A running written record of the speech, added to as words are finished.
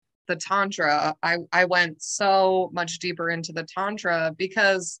the Tantra, I went so much deeper into the Tantra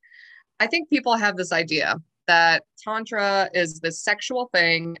because I think people have this idea that Tantra is this sexual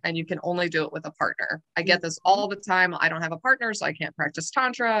thing and you can only do it with a partner. I get this all the time. I don't have a partner, so I can't practice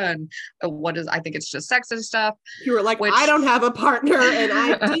Tantra. And I think it's just sex and stuff. You were like, Which, I don't have a partner and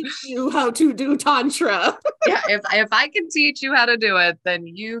I teach you how to do Tantra. yeah, if I can teach you how to do it, then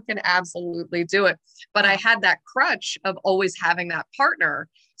you can absolutely do it. But I had that crutch of always having that partner.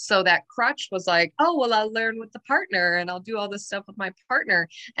 So that crutch was like, oh, well, I'll learn with the partner and I'll do all this stuff with my partner.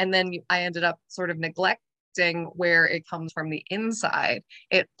 And then I ended up sort of neglecting where it comes from the inside.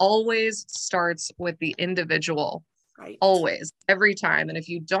 It always starts with the individual. Right. Always, every time. And if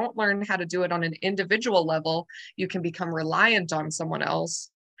you don't learn how to do it on an individual level, you can become reliant on someone else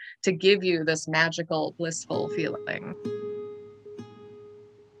to give you this magical, blissful feeling.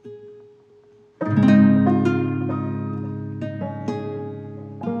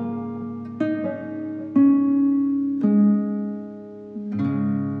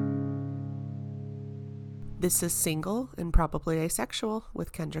 This is Single and Probably Asexual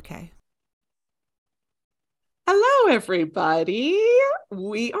with Kendra K. Hello, everybody.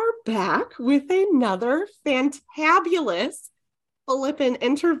 We are back with another fantabulous flippin'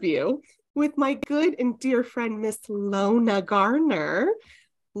 interview with my good and dear friend, Miss Lona Garner.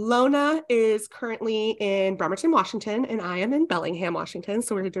 Lona is currently in Bremerton, Washington, and I am in Bellingham, Washington.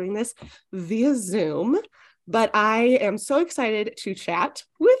 So we're doing this via Zoom. But I am so excited to chat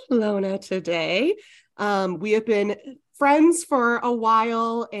with Lona today. We have been friends for a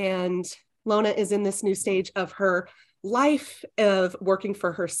while, and Lona is in this new stage of her life of working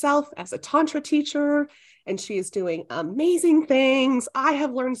for herself as a Tantra teacher, and she is doing amazing things. I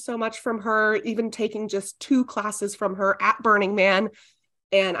have learned so much from her, even taking just 2 classes from her at Burning Man,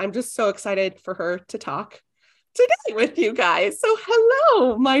 and I'm just so excited for her to talk today with you guys. So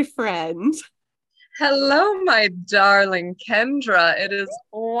hello, my friend. Hello, my darling Kendra. It is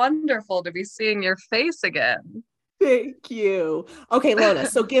wonderful to be seeing your face again. Thank you. Okay, Lona,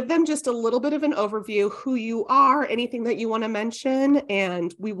 so give them just a little bit of an overview, who you are, anything that you want to mention,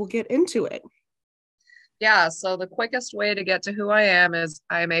 and we will get into it. Yeah, so the quickest way to get to who I am is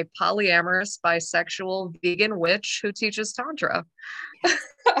I'm a polyamorous, bisexual, vegan witch who teaches Tantra.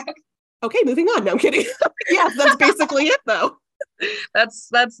 Okay, moving on. No, I'm kidding. Yes, that's basically it, though. That's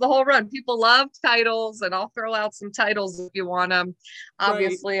the whole run. People love titles, and I'll throw out some titles if you want them.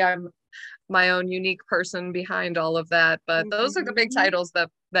 Obviously, right. I'm my own unique person behind all of that, but those are the big titles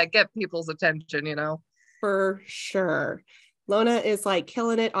that get people's attention, you know. For sure. Lona is like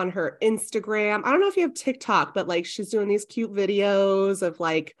killing it on her Instagram. I don't know if you have TikTok, but like she's doing these cute videos of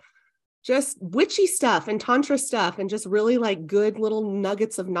like just witchy stuff and Tantra stuff and just really like good little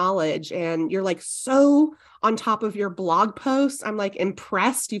nuggets of knowledge. And you're like so on top of your blog posts. I'm like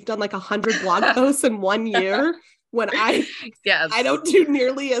impressed. You've done like 100 blog posts in 1 year when I don't do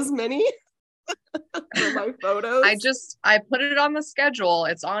nearly as many. For my photos. I put it on the schedule.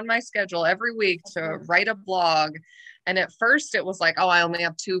 It's on my schedule every week to write a blog. And at first it was like, oh, I only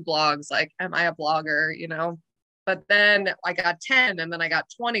have 2 blogs. Like, am I a blogger? You know? But then I got 10 and then I got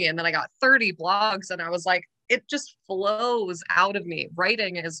 20 and then I got 30 blogs. And I was like, it just flows out of me.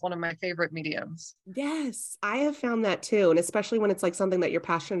 Writing is one of my favorite mediums. Yes, I have found that too. And especially when it's like something that you're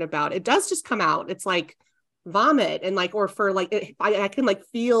passionate about, it does just come out. It's like vomit and like, or for like, I can like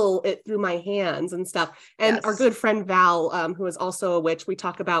feel it through my hands and stuff. And our good friend Val, who is also a witch, we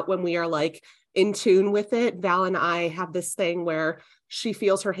talk about when we are like in tune with it. Val and I have this thing where she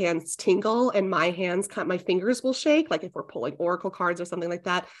feels her hands tingle and my fingers will shake, like if we're pulling oracle cards or something like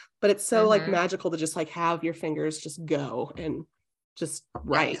that. But it's so like magical to just like have your fingers just go and just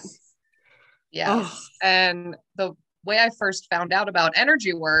write. Yes. Oh. And the way I first found out about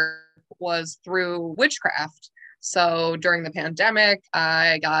energy work was through witchcraft. So during the pandemic,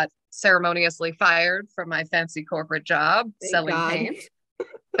 I got ceremoniously fired from my fancy corporate job selling paint.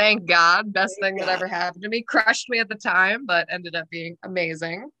 Thank God. Best thing that ever happened to me. Crushed me at the time, but ended up being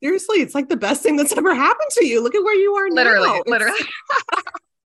amazing. Seriously, it's like the best thing that's ever happened to you. Look at where you are now. Literally.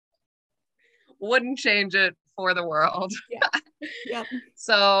 Wouldn't change it for the world. Yeah.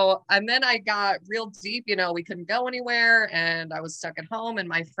 So, and then I got real deep, you know, we couldn't go anywhere and I was stuck at home, and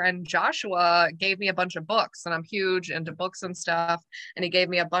my friend Joshua gave me a bunch of books, and I'm huge into books and stuff. And he gave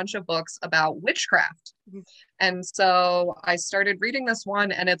me a bunch of books about witchcraft. And so I started reading this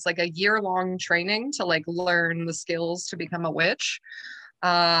one, and it's like a year-long training to like learn the skills to become a witch.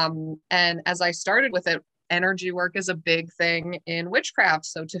 And as I started with it, energy work is a big thing in witchcraft.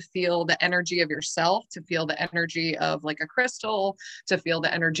 So to feel the energy of yourself, to feel the energy of like a crystal, to feel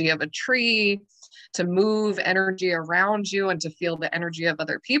the energy of a tree, to move energy around you, and to feel the energy of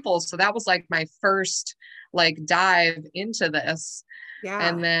other people. So that was like my first like dive into this. Yeah.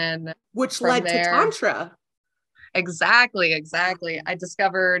 And then Which from led to there, Tantra. exactly. I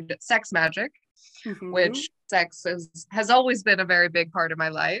discovered sex magic, Mm-hmm. which has always been a very big part of my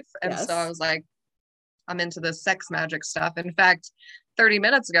life. And so I Yes. was like, I'm into this sex magic stuff. In fact, 30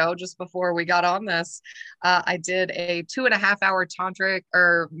 minutes ago, just before we got on this, I did a 2.5 hour tantric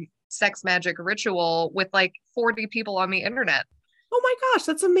or sex magic ritual with like 40 people on the internet. Oh my gosh,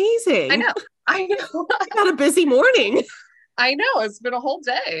 that's I amazing. know. I know. You got a busy morning. I know. It's been a whole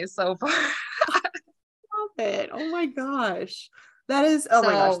day so far. Love it. Oh my gosh. That is, oh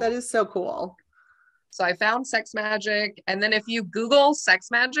my gosh, So, that is so cool. so I found sex magic. And then if you Google sex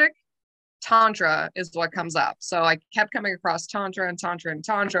magic, Tantra is what comes up. So I kept coming across Tantra and Tantra and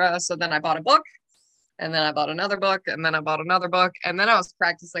Tantra. So then I bought a book, and then I bought another book, and then I bought another book. And then I was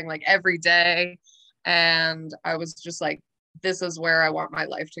practicing like every day. And I was just like, this is where I want my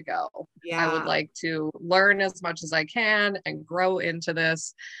life to go. I would Yeah. like to learn as much as I can and grow into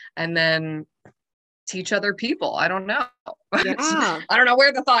this, and then teach other people. I don't know. Yeah. I don't know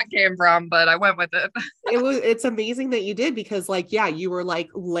where the thought came from, but I went with it. It's amazing that you did, because like, yeah, you were like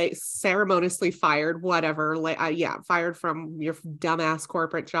ceremoniously fired, whatever, like, yeah, fired from your dumbass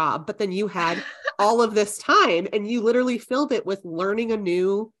corporate job. But then you had all of this time and you literally filled it with learning a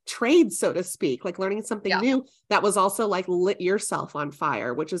new trade, so to speak, like learning something Yeah. new that was also like lit yourself on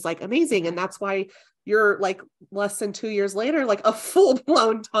fire, which is like amazing. And that's why you're like less than 2 years later, like a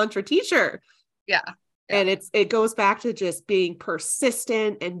full-blown Tantra teacher. Yeah. And it goes back to just being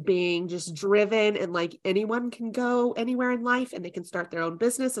persistent and being just driven, and like anyone can go anywhere in life and they can start their own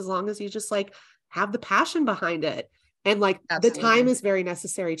business as long as you just like have the passion behind it. And like the time Absolutely. is very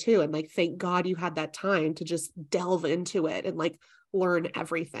necessary too. And like, thank God you had that time to just delve into it and like learn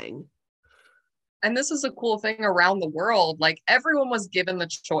everything. And this is a cool thing around the world. Like everyone was given the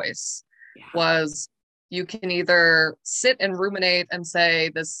choice Yeah. was you can either sit and ruminate and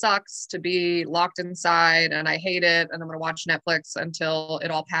say, this sucks to be locked inside and I hate it and I'm going to watch Netflix until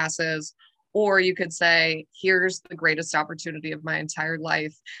it all passes. Or you could say, here's the greatest opportunity of my entire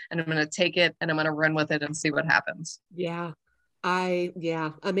life and I'm going to take it and I'm going to run with it and see what happens. Yeah. I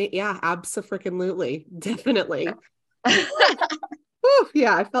mean, yeah, absolutely. Definitely. Whew,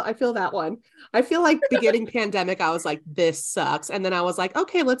 yeah, I feel that one. I feel like beginning pandemic, I was like, this sucks. And then I was like,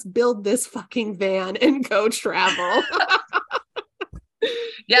 okay, let's build this fucking van and go travel.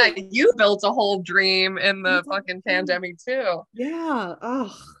 Yeah, you built a whole dream in the fucking pandemic too. Yeah.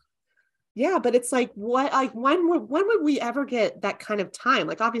 Oh, yeah. But it's like, what, like, when would we ever get that kind of time?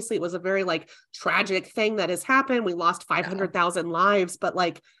 Like, obviously, it was a very like tragic thing that has happened. We lost Yeah. 500,000 lives, but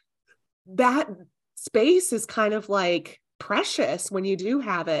like that space is kind of like precious when you do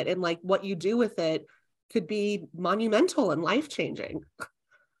have it, and like what you do with it could be monumental and life changing.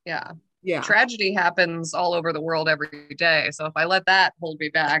 Yeah. Yeah. Tragedy happens all over the world every day. So if I let that hold me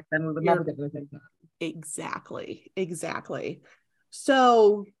back, then we would never get anything done. Exactly.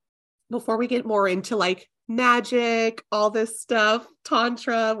 So before we get more into like magic, all this stuff,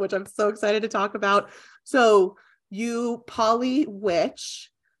 Tantra, which I'm so excited to talk about. So you poly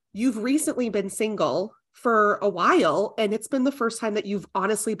witch, you've recently been single for a while, and it's been the first time that you've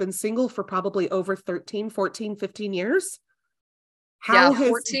honestly been single for probably over 13, 14, 15 years. Yeah, How has,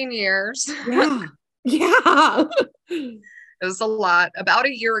 14 years. yeah, yeah, It was a lot. About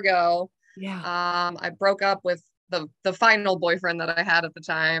a year ago, yeah, I broke up with the final boyfriend that I had at the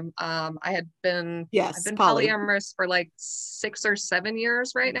time. I've yes, been poly. polyamorous for like 6 or 7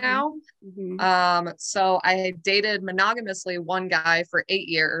 years right Mhm, now. mhm. So I had dated monogamously one guy for 8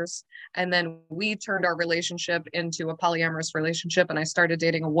 years, and then we turned our relationship into a polyamorous relationship, and I started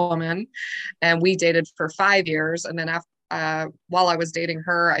dating a woman, and we dated for 5 years, and then after. While I was dating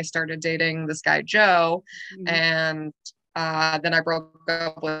her, I started dating this guy Joe, Mhm. and then I broke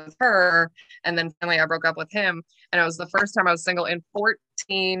up with her, and then finally I broke up with him, and it was the first time I was single in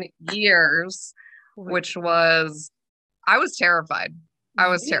 14 years, which was I was terrified. I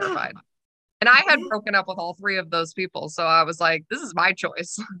was Yeah, terrified. And I had yeah. broken up with all three of those people. So I was like, this is my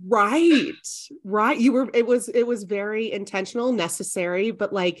choice. Right. Right. It was very intentional, necessary,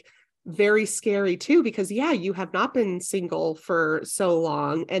 but like very scary too, because yeah, you have not been single for so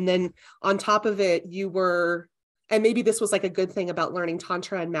long. And then on top of it, and maybe this was like a good thing about learning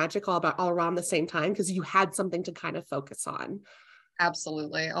Tantra and magic all around the same time, because you had something to kind of focus on.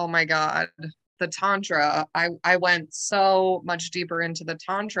 Absolutely. Oh my God. The Tantra. I went so much deeper into the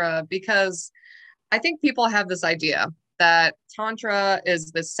Tantra because I think people have this idea that Tantra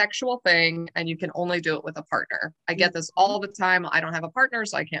is this sexual thing and you can only do it with a partner. I get this all the time. I don't have a partner,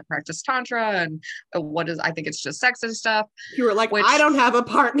 so I can't practice Tantra. And I think it's just sex and stuff. You were like, Which, I don't have a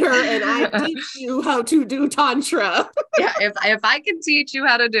partner and I teach you how to do Tantra. yeah, if I can teach you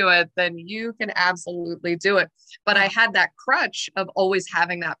how to do it, then you can absolutely do it. But I had that crutch of always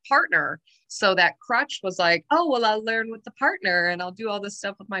having that partner. So that crutch was like, oh, well, I'll learn with the partner and I'll do all this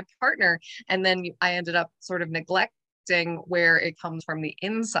stuff with my partner. And then I ended up sort of neglecting where it comes from the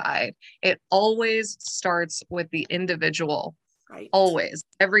inside. It always starts with the individual. Right. Always,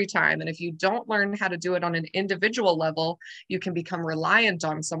 every time. And if you don't learn how to do it on an individual level, you can become reliant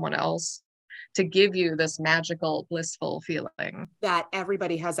on someone else to give you this magical, blissful feeling that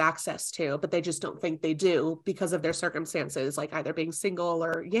everybody has access to, but they just don't think they do because of their circumstances, like either being single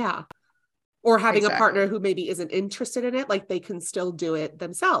or having a partner who maybe isn't interested in it, like they can still do it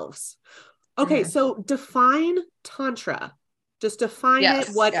themselves. Okay, so define Tantra. Just define it.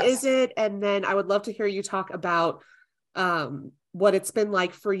 What is it? And then I would love to hear you talk about what it's been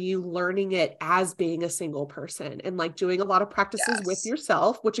like for you learning it as being a single person and like doing a lot of practices with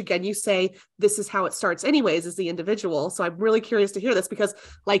yourself, which again, you say this is how it starts anyways, as the individual. So I'm really curious to hear this because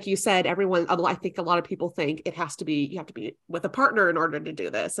like you said, I think a lot of people think you have to be with a partner in order to do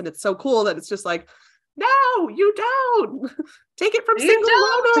this. And it's so cool that it's just like, no, you don't. Take it from single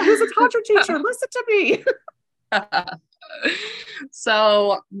Lona, who's a Tantra teacher. Listen to me.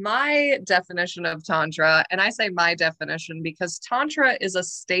 So my definition of Tantra, and I say my definition because Tantra is a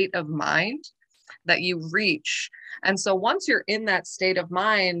state of mind that you reach. And so once you're in that state of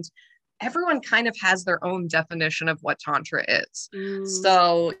mind, everyone kind of has their own definition of what Tantra is.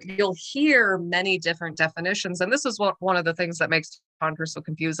 So you'll hear many different definitions. And this is one of the things that makes Tantra so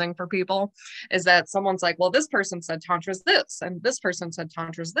confusing for people is that someone's like, well, this person said Tantra is this, and this person said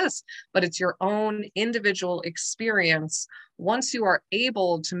Tantra is this, but it's your own individual experience. Once you are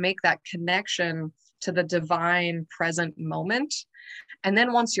able to make that connection to the divine present moment, and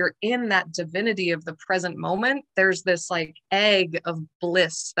then once you're in that divinity of the present moment, there's this like egg of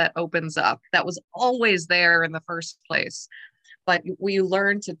bliss that opens up that was always there in the first place. But we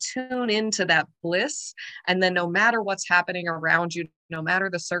learn to tune into that bliss. And then no matter what's happening around you, no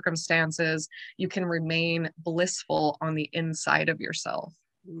matter the circumstances, you can remain blissful on the inside of yourself.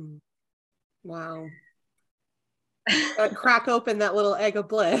 Wow. Crack open that little egg of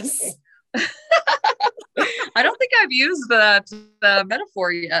bliss. I don't think I've used the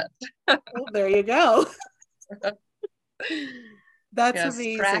metaphor yet. Well, there you go. That's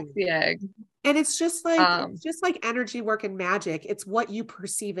amazing. Crack the egg. And it's just like energy work and magic. It's what you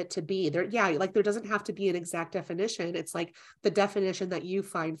perceive it to be. There doesn't have to be an exact definition. It's like the definition that you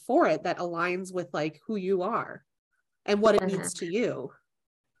find for it that aligns with like who you are and what it means to you.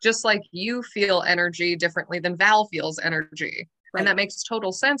 Just like you feel energy differently than Val feels energy. Right. And that makes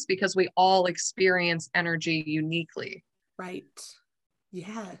total sense because we all experience energy uniquely. Right.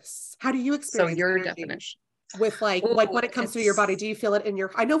 Yes. How do you experience your energy? Definition? With like when it comes to your body, do you feel it in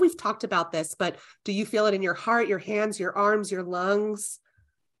I know we've talked about this, but do you feel it in your heart, your hands, your arms, your lungs,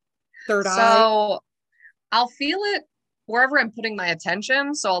 third eye? So I'll feel it wherever I'm putting my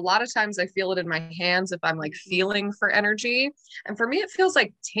attention. So a lot of times I feel it in my hands if I'm like feeling for energy. And for me, it feels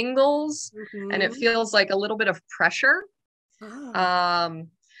like tingles and it feels like a little bit of pressure. But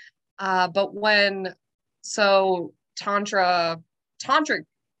tantric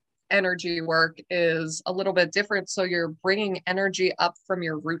energy work is a little bit different. So you're bringing energy up from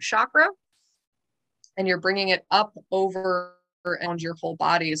your root chakra and you're bringing it up over around your whole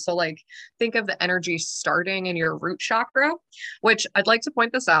body. So like think of the energy starting in your root chakra, which I'd like to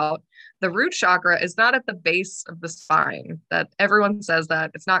point this out. The root chakra is not at the base of the spine. That everyone says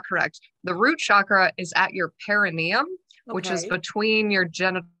that. It's not correct. The root chakra is at your perineum, which is between your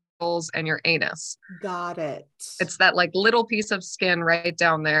genitals and your anus. Got it. It's that like little piece of skin right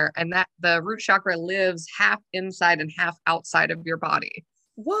down there. And that the root chakra lives half inside and half outside of your body.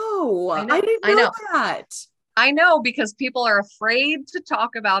 Whoa. I didn't know that. I know because people are afraid to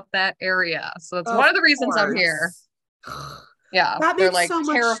talk about that area. So that's one of the reasons I'm here. Yeah. They're like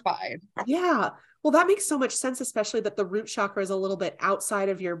terrified. Yeah. Well, that makes so much sense, especially that the root chakra is a little bit outside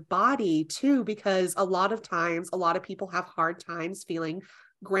of your body too, because a lot of times, a lot of people have hard times feeling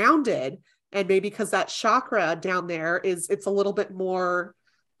grounded. And maybe because that chakra down there it's a little bit more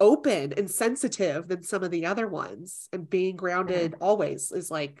open and sensitive than some of the other ones. And being grounded always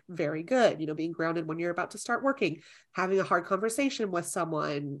is like very good. Being grounded when you're about to start working, having a hard conversation with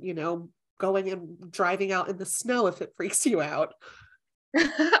someone, going and driving out in the snow if it freaks you out.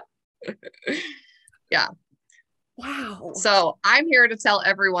 Yeah. Wow. So I'm here to tell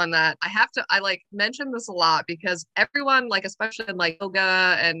everyone that I like mention this a lot because everyone, like, especially in like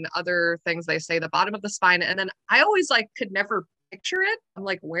yoga and other things, they say the bottom of the spine. And then I always like could never picture it. I'm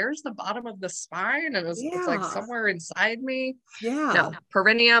like, where's the bottom of the spine? And it's like Yeah. somewhere inside me. Yeah. No,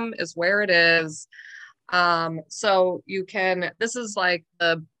 perineum is where it is. So this is like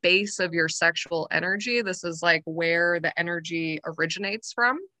the base of your sexual energy. This is like where the energy originates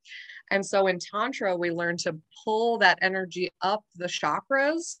from. And so in Tantra, we learn to pull that energy up the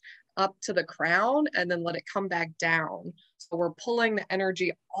chakras, up to the crown, and then let it come back down. So we're pulling the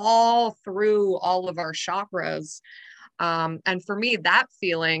energy all through all of our chakras. And for me, that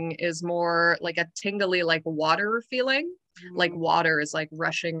feeling is more like a tingly, like water feeling. Like water is like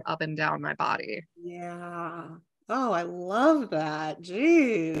rushing up and down my body. Yeah. Oh, I love that.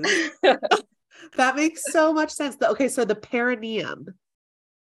 Jeez. That makes so much sense. Okay, so the perineum.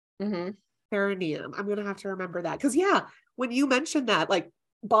 Mm-hmm. Perineum. I'm gonna have to remember that. Because yeah, when you mentioned that, like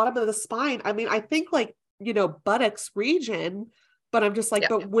bottom of the spine, I mean, I think like, buttocks region, but I'm just like, Yeah.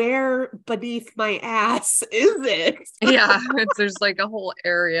 but where beneath my ass is it? Yeah, there's like a whole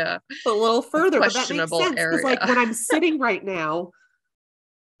area, A little further, but that makes questionable sense because area. like when I'm sitting right now,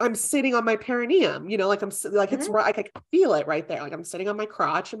 I'm sitting on my perineum, like I'm like it's Mhm. right, I can feel it right there. Like I'm sitting on my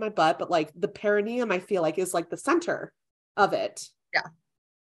crotch and my butt, but like the perineum, I feel like is like the center of it. Yeah,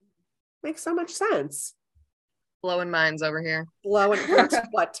 Makes so much sense. blowing minds over here. Blowing, we're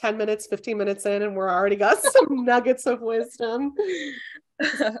what, 10 minutes, 15 minutes in, and we're already got some nuggets of wisdom.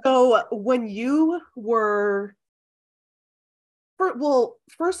 So when you were, well,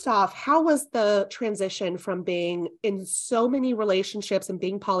 first off, how was the transition from being in so many relationships and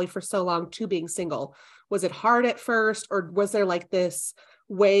being poly for so long to being single? Was it hard at first, or was there like this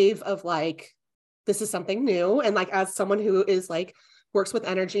wave of like, this is something new? And like, as someone who is like, works with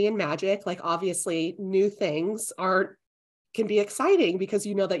energy and magic, like obviously new things can be exciting because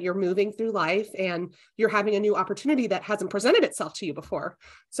you know that you're moving through life and you're having a new opportunity that hasn't presented itself to you before.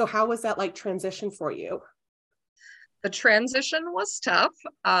 So how was that like transition for you? The transition was tough.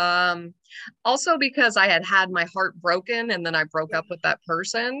 Also because I had had my heart broken and then I broke up with that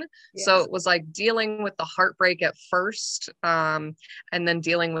person. Yeah. So it was like dealing with the heartbreak at first, and then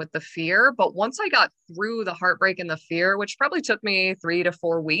dealing with the fear. But once I got through the heartbreak and the fear, which probably took me 3 to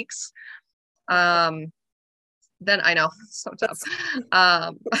 4 weeks, then I know so tough.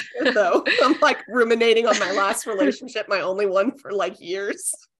 So I'm like ruminating on my last relationship, my only one for like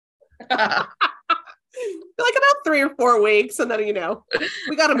years. Like about 3 or 4 weeks, and then we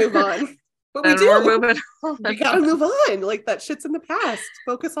got to move on. But we and do. we're moving on. We got to move on. Like that shit's in the past.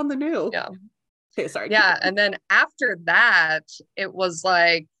 Focus on the new. Yeah. Okay, sorry. Yeah, and then after that, it was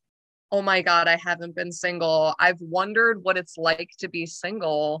like, oh my God, I haven't been single. I've wondered what it's like to be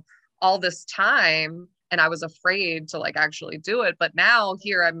single all this time, and I was afraid to like actually do it. But now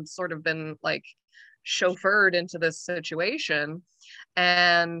here I'm sort of been like chauffeured into this situation,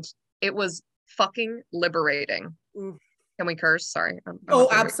 and it was fucking liberating. Can we curse? Sorry. Oh,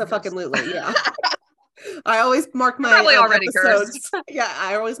 absolutely. Yeah. I always mark my probably already episodes. Yeah,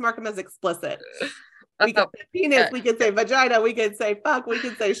 I always mark them as explicit. We can say penis, we can say vagina, we can say fuck, we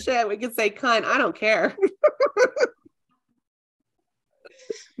can say shit, we can say cunt. I don't care.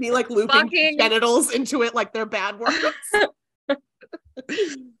 Me like looping genitals into it like they're bad words.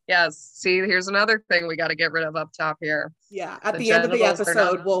 Yes. See, here's another thing we got to get rid of up top here. Yeah. At the end of the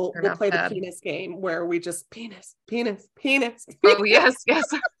episode, we'll play the penis game where we just penis. Oh, yes.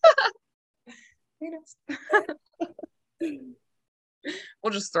 Penis.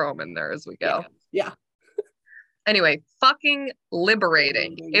 We'll just throw them in there as we go. Yeah. Anyway, fucking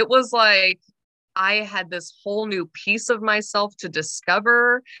liberating. It was like I had this whole new piece of myself to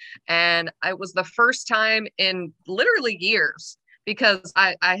discover. And it was the first time in literally years, because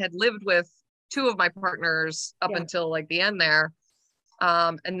I had lived with two of my partners up until like the end there.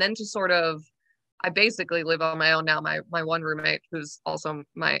 And then to sort of, I basically live on my own now. My one roommate, who's also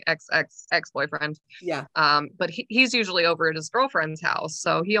my ex-boyfriend. Yeah. But he's usually over at his girlfriend's house.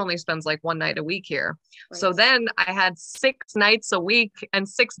 So he only spends like one night a week here. Right. So then I had 6 nights a week and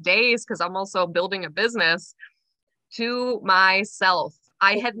 6 days, because I'm also building a business, to myself.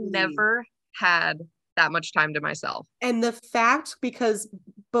 I had never had that much time to myself. And the fact, because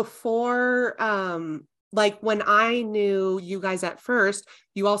before, like when I knew you guys at first,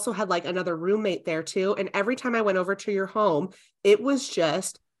 you also had like another roommate there too. And every time I went over to your home, it was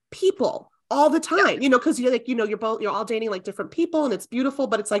just people all the time, because you're like, you're all dating like different people and it's beautiful,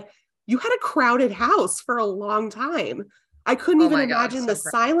 but it's like, you had a crowded house for a long time. I couldn't even imagine the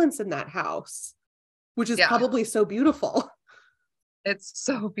silence in that house, which is probably so beautiful. It's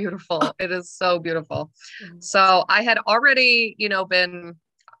so beautiful. It is so beautiful. Mm. So I had already,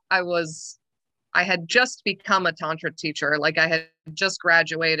 I was, I had just become a Tantra teacher. Like I had just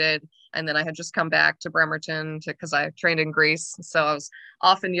graduated and then I had just come back to Bremerton because I trained in Greece. So I was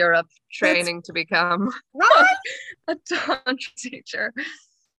off in Europe That's training to become right. a Tantra teacher.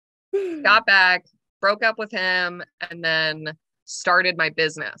 Got back, broke up with him, and then started my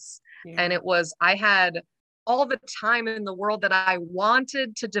business. And Yeah. I had all the time in the world that I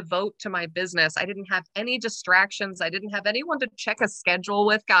wanted to devote to my business. I didn't have any distractions. I didn't have anyone to check a schedule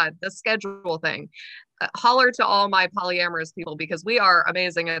with. God, the schedule thing. Holler to all my polyamorous people because we are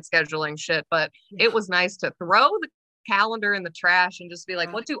amazing at scheduling shit. But Yeah. it was nice to throw the calendar in the trash and just be like,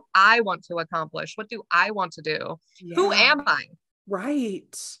 Yeah. what do I want to accomplish? What do I want to do? Who Yeah. am I?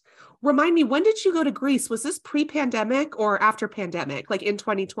 Right. Remind me, when did you go to Greece? Was this pre-pandemic or after pandemic, like in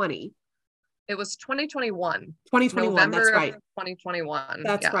 2020? It was 2021, 2021, November that's of right. 2021.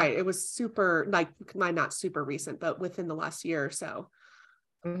 That's Yeah. right. It was super, like, not super recent, but within the last year or so.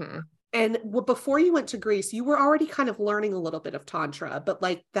 Mm-hmm. And before you went to Greece, you were already kind of learning a little bit of Tantra, but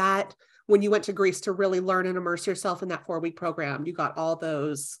like that, when you went to Greece to really learn and immerse yourself in that 4-week program, you got all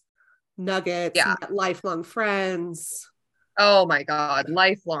those nuggets, Yeah. lifelong friends. Oh my God.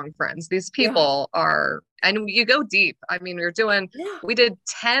 Lifelong friends. These Yeah. people are, and you go deep. I mean, Yeah. we did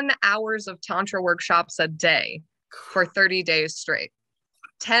 10 hours of Tantra workshops a day for 30 days straight,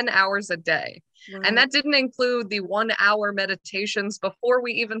 10 hours a day. And Wow. that didn't include the 1 hour meditations before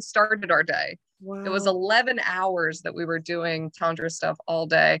we even started our day. It was Wow. 11 hours that we were doing Tantra stuff all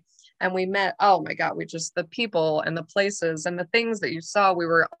day. And we met, oh my God, the people and the places and the things that you saw. We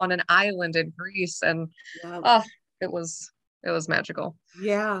were on an island in Greece and Yeah. oh, it was, it was magical.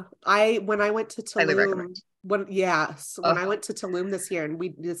 Yeah. When I went to Highly recommend. Tulum, when Oh, I went to Tulum this year and we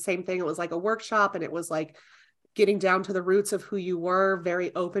did the same thing, it was like a workshop and it was like getting down to the roots of who you were,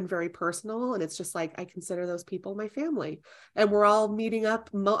 very open, very personal. And it's just like, I consider those people my family. And we're all meeting up.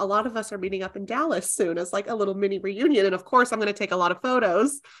 A lot of us are meeting up in Dallas soon as like a little mini reunion. And of course, I'm going to take a lot of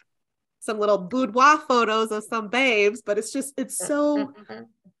photos, some little boudoir photos of some babes, but it's so, mm-hmm.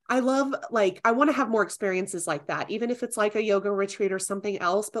 I love, like, I want to have more experiences like that, even if it's like a yoga retreat or something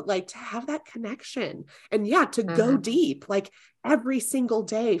else, but like to have that connection and to go Mm-hmm. deep, like every single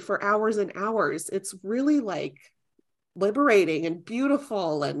day for hours and hours. It's really like liberating and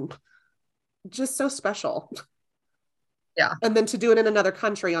beautiful and just so special. Yeah. And then to do it in another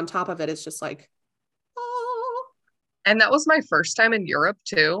country on top of it, it's just like, oh, And that was my first time in Europe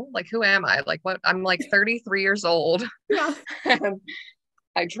too. Like, who am I? Like, what? I'm like 33 years old. yeah. And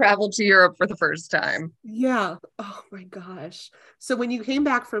I traveled to Europe for the first time. Yeah. Oh my gosh. So when you came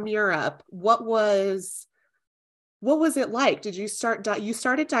back from Europe, what was it like? Did you you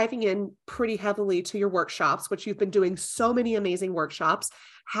started diving in pretty heavily to your workshops, which you've been doing so many amazing workshops.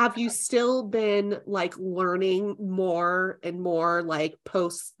 Have you still been like learning more and more like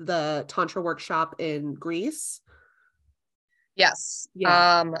post the Tantra workshop in Greece? Yes.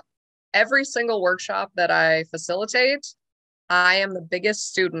 Yeah. Every single workshop that I facilitate, I am the biggest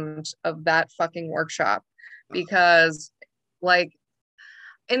student of that fucking workshop because like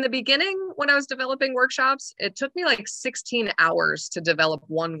in the beginning when I was developing workshops, it took me like 16 hours to develop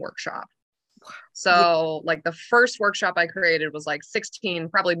one workshop. Yeah. So like the first workshop I created was like 16,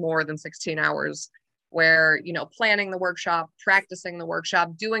 probably more than 16 hours where, planning the workshop, practicing the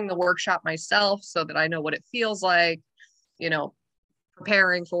workshop, doing the workshop myself so that I know what it feels like, you know,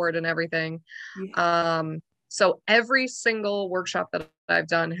 preparing for it and everything. Yeah. So every single workshop that I've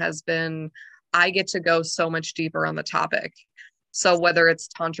done has been, I get to go so much deeper on the topic. So whether it's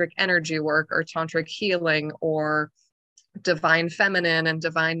tantric energy work or tantric healing or divine feminine and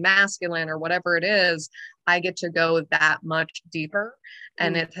divine masculine or whatever it is, I get to go that much deeper.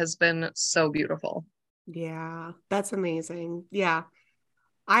 And it has been so beautiful. Yeah, that's amazing. Yeah.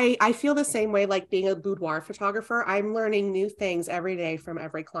 I feel the same way, like being a boudoir photographer. I'm learning new things every day from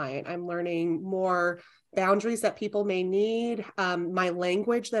every client. I'm learning more boundaries that people may need, my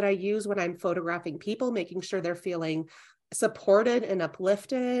language that I use when I'm photographing people, making sure they're feeling supported and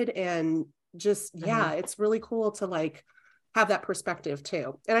uplifted. And just, Mm-hmm. it's really cool to like have that perspective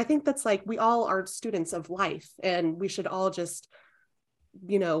too. And I think that's like, we all are students of life and we should all just,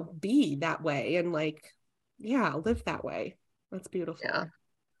 be that way and like, live that way. That's Yeah. beautiful.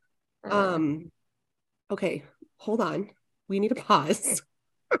 Mm. Okay, hold on. We need to pause.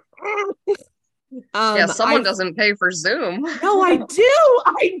 Yeah. Someone I've doesn't pay for Zoom. No, I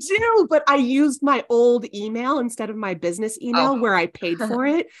do, but I used my old email instead of my business Oh, email where I paid for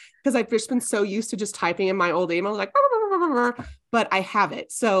it because I've just been so used to just typing in my old email, like, but I have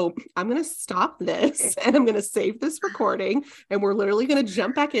it. So I'm going to stop this and I'm going to save this recording and we're literally going to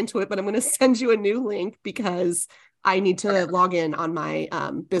jump back into it, but I'm going to send you a new link because I need to log in on my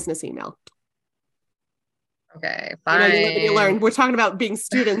business email. Okay, You know, you live and you learn. fine. We're talking about being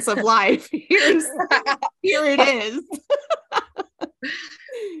students of life. Here it is.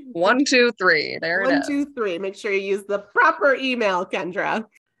 1, 2, 3. There it One, is. 2, 3. Make sure you use the proper email, Kendra.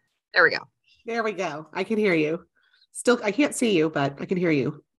 There we go. There we go. I can hear you. Still, I can't see you, but I can hear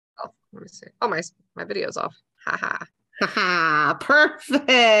you. Oh, let me see. Oh, my video's off. Haha. Haha,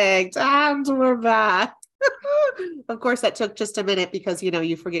 perfect. And we're back. Of course, that took just a minute because, you know,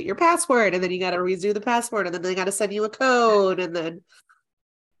 you forget your password and then you got to redo the password and then they got to send you a code and then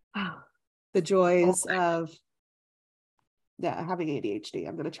the joys of having ADHD.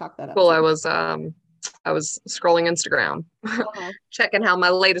 I'm going to chalk that up. Cool. I was scrolling Instagram, checking how my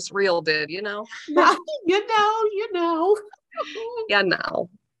latest reel did, you know. you know. Yeah, no.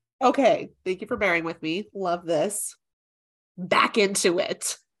 Okay. Thank you for bearing with me. Love this. Back into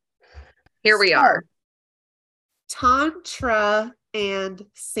it. Here we are. Tantra and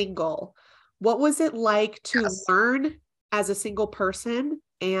single. What was it like to learn as a single person?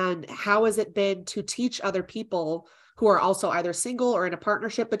 And how has it been to teach other people who are also either single or in a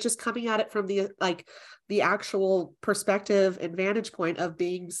partnership, but just coming at it from the actual perspective and vantage point of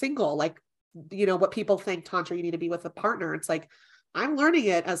being single? Like, you know, what people think Tantra, you need to be with a partner. It's like, I'm learning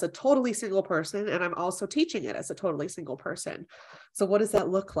it as a totally single person, and I'm also teaching it as a totally single person. So what does that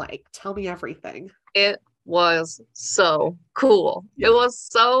look like? Tell me everything. It was so cool. It was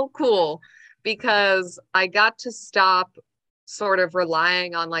so cool because I got to stop sort of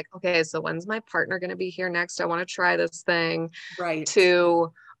relying on like, okay, so when's my partner going to be here next? I want to try this thing. Right.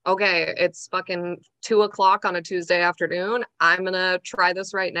 To, okay, it's fucking 2:00 on a Tuesday afternoon. I'm going to try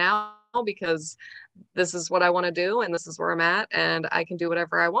this right now because this is what I want to do and this is where I'm at and I can do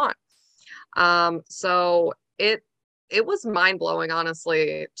whatever I want. So it was mind-blowing,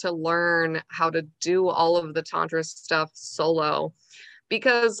 honestly, to learn how to do all of the Tantra stuff solo,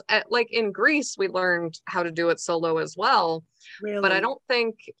 because like in Greece, we learned how to do it solo as well. Really? But I don't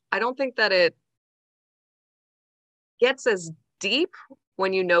think that it gets as deep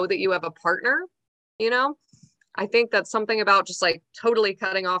when you know that you have a partner, you know? I think that something about just like totally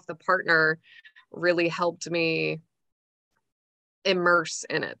cutting off the partner really helped me immerse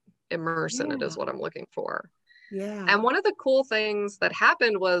in it. Immerse in it is what I'm looking for. Yeah. And one of the cool things that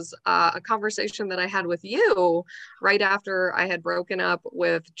happened was a conversation that I had with you right after I had broken up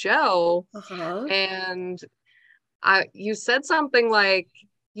with Joe. And you said something like,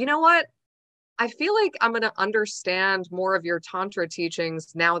 you know what? I feel like I'm going to understand more of your Tantra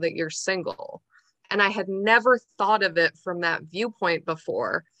teachings now that you're single. And I had never thought of it from that viewpoint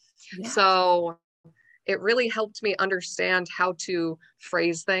before. Yeah. So it really helped me understand how to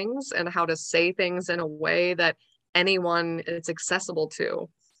phrase things and how to say things in a way that anyone is accessible to.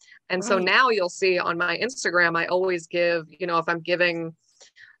 And so now you'll see on my Instagram, I always give, you know, if I'm giving,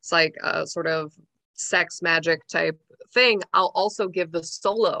 it's like a sort of sex magic type thing, I'll also give the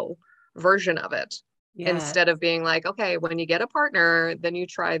solo version of it. Instead of being like, okay, when you get a partner, then you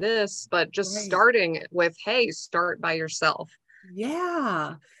try this, but just starting with, hey, start by yourself.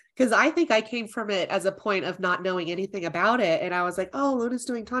 Yeah. Because I think I came from it as a point of not knowing anything about it. And I was like, oh, Lona's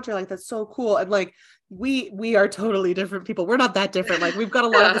doing Tantra. Like, that's so cool. And like, we are totally different people. We're not that different. Like, we've got a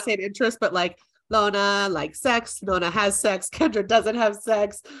lot of the same interests, but like Lona likes sex. Lona has sex. Kendra doesn't have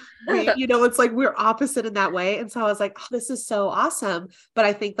sex. You know, it's like we're opposite in that way. And so I was like, oh, this is so awesome. But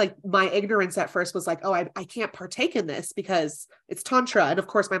I think like my ignorance at first was like, oh, I can't partake in this because it's Tantra. And of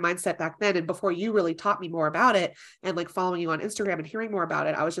course, my mindset back then, and before you really taught me more about it and like following you on Instagram and hearing more about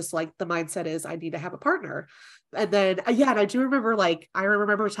it, I was just like, the mindset is I need to have a partner. And then, and I do remember, like, I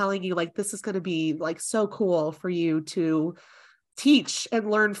remember telling you, like, this is going to be like so cool for you to teach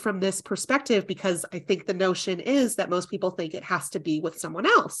and learn from this perspective, because I think the notion is that most people think it has to be with someone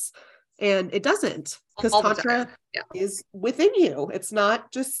else, and it doesn't, because Tantra is within you. It's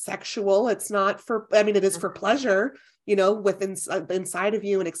not just sexual. It's not for, I mean, it is for pleasure, you know, within inside of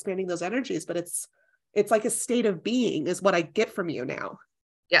you and expanding those energies, but it's like a state of being is what I get from you now.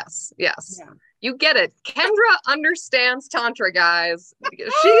 Yes. Yeah. You get it. Kendra understands Tantra, guys.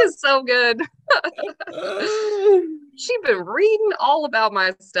 She is so good. She's been reading all about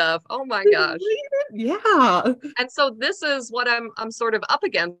my stuff. Oh my gosh. Yeah. And so this is what I'm sort of up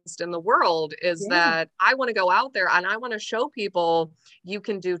against in the world, is that I want to go out there and I want to show people you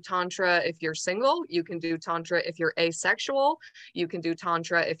can do Tantra if you're single, you can do Tantra if you're asexual, you can do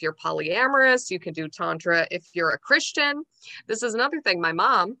Tantra if you're polyamorous, you can do Tantra if you're a Christian. This is another thing. My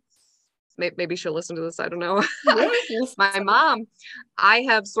mom maybe she'll listen to this. I don't know. Yeah, My mom, I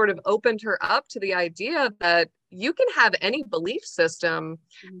have sort of opened her up to the idea that you can have any belief system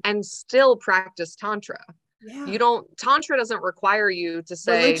and still practice Tantra. yeah. Tantra doesn't require you to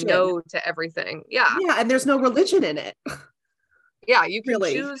say Religion. no to everything. Yeah. Yeah, and there's no religion in it, Yeah. You can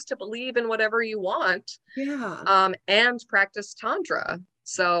really. choose to believe in whatever you want, Yeah. and practice Tantra.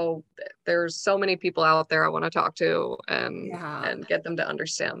 So there's so many people out there I want to talk to Yeah. and get them to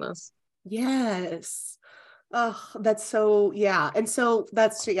understand this. Yes. Oh, that's so, yeah. And so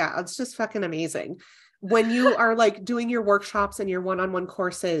that's, yeah, it's just fucking amazing. When you are like doing your workshops and your one-on-one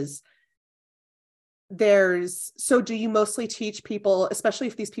courses, so do you mostly teach people, especially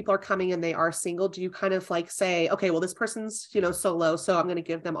if these people are coming and they are single, do you kind of like say, okay, well, this person's, solo, so I'm going to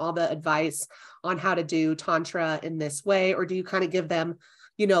give them all the advice on how to do Tantra in this way? Or do you kind of give them,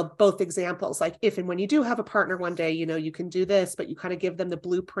 both examples, like if and when you do have a partner one day, you can do this, but you kind of give them the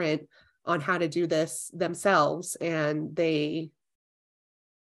blueprint on how to do this themselves, and they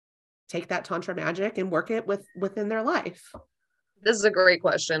take that Tantra magic and work it within their life? This is a great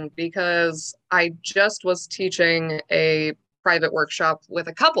question because I just was teaching a private workshop with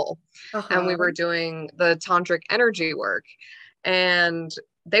a couple, and we Uh-huh. were doing the tantric energy work, and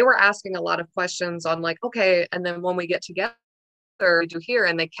they were asking a lot of questions on like, okay, and then when we get together, we do here,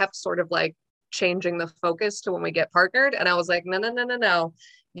 and they kept sort of like changing the focus to when we get partnered. And I was like, no, no, no, no, no.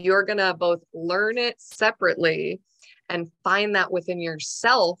 You're gonna both learn it separately and find that within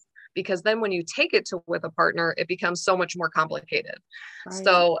yourself, because then when you take it to with a partner, it becomes so much more complicated. Right.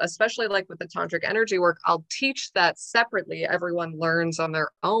 So especially like with the tantric energy work, I'll teach that separately. Everyone learns on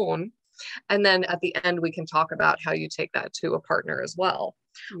their own. And then at the end, we can talk about how you take that to a partner as well.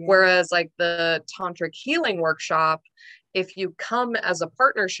 Yeah. Whereas like the tantric healing workshop, if you come as a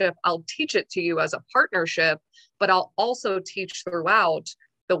partnership, I'll teach it to you as a partnership, but I'll also teach throughout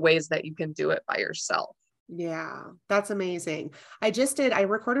the ways that you can do it by yourself. Yeah, that's amazing. I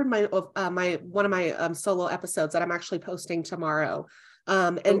recorded my one of my solo episodes that I'm actually posting tomorrow.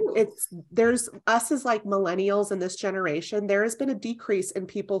 And Ooh. there's us as like millennials in this generation, there has been a decrease in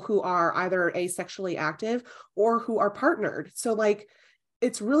people who are either asexually active or who are partnered. So like,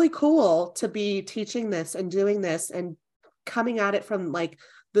 it's really cool to be teaching this and doing this and coming at it from like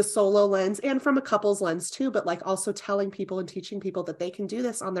the solo lens and from a couple's lens too, but like also telling people and teaching people that they can do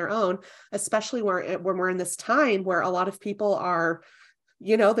this on their own, especially when we're in this time where a lot of people are,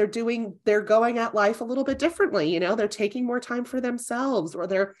 they're going at life a little bit differently. They're taking more time for themselves, or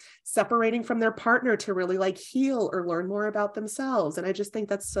they're separating from their partner to really like heal or learn more about themselves. And I just think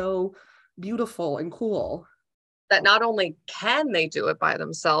that's so beautiful and cool. That not only can they do it by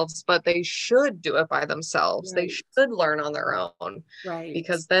themselves, but they should do it by themselves. They Right. should learn on their own, Right.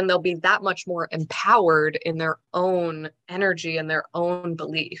 because then they'll be that much more empowered in their own energy and their own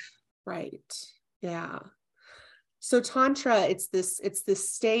belief. Right. Yeah. So Tantra, it's this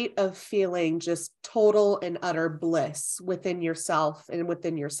state of feeling just total and utter bliss within yourself and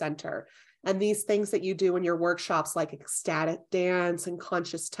within your center. And these things that you do in your workshops, like ecstatic dance and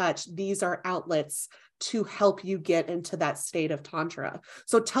conscious touch, these are outlets to help you get into that state of Tantra.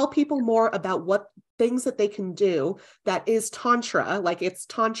 So tell people more about what things that they can do that is Tantra, like it's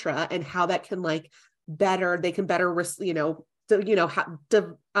Tantra, and how that can like they can better,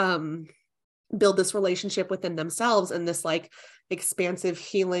 build this relationship within themselves and this like expansive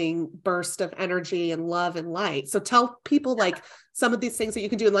healing burst of energy and love and light. So tell people like some of these things that you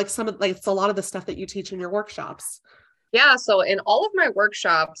can do, and like some of like it's a lot of the stuff that you teach in your workshops. Yeah. So in all of my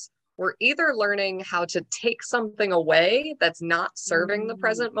workshops, we're either learning how to take something away that's not serving the Mm,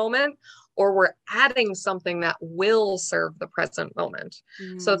 present moment, or we're adding something that will serve the present moment.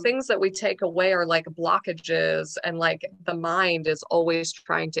 So mm, things that we take away are like blockages, and like the mind is always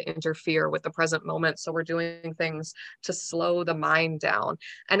trying to interfere with the present moment. So we're doing things to slow the mind down.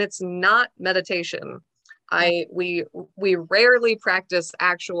 And it's not meditation. right. We rarely practice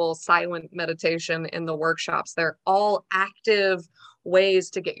actual silent meditation in the workshops. They're all active ways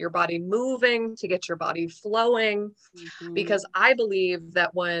to get your body moving, to get your body flowing, Mhm. because I believe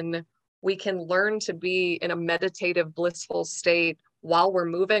that when we can learn to be in a meditative, blissful state while we're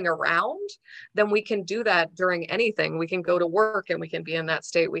moving around, then we can do that during anything. We can go to work and we can be in that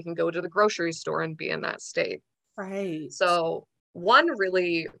state. We can go to the grocery store and be in that state. Right. So one of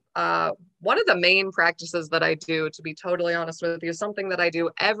the main practices that I do, to be totally honest with you, something that I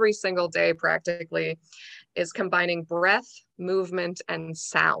do every single day practically, is combining breath, movement, and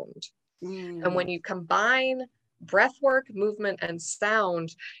sound. And Mm, when you combine breath work, movement, and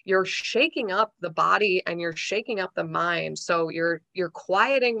sound, you're shaking up the body and you're shaking up the mind. So you're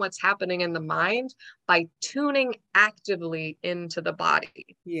quieting what's happening in the mind by tuning actively into the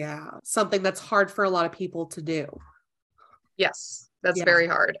body. Yeah. Something that's hard for a lot of people to do. Yes, that's Yeah. very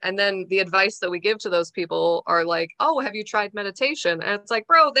hard. And then the advice that we give to those people are like, oh, have you tried meditation? And it's like,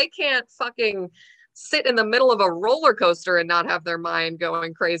 bro, they can't fucking sit in the middle of a roller coaster and not have their mind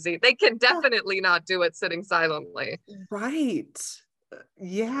going crazy. They can definitely not do it sitting silently. Right.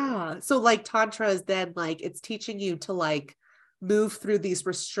 Yeah. So like Tantra is then like, it's teaching you to like move through these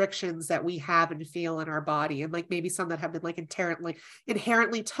restrictions that we have and feel in our body. And like maybe some that have been like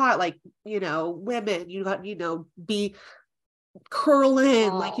inherently taught, like, women, be curl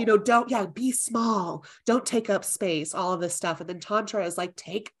in, like, don't be small, don't take up space, all of this stuff. And then Tantra is like,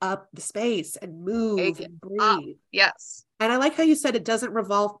 take up the space and move and breathe. Yes. And I like how you said it doesn't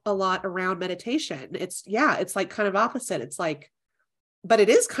revolve a lot around meditation. It's like kind of opposite. It's like, but it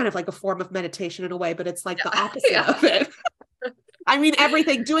is kind of like a form of meditation in a way, but it's like the opposite of it. I mean,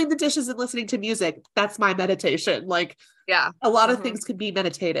 everything, doing the dishes and listening to music, that's my meditation. Like, a lot of things could be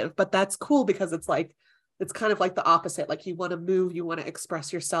meditative, but that's cool because it's like, it's kind of like the opposite. Like you want to move, you want to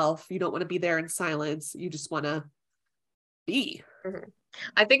express yourself. You don't want to be there in silence. You just want to be.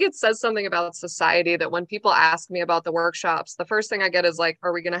 I think it says something about society that when people ask me about the workshops, the first thing I get is like,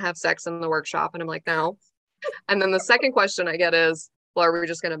 are we going to have sex in the workshop? And I'm like, no. And then the second question I get is, well, are we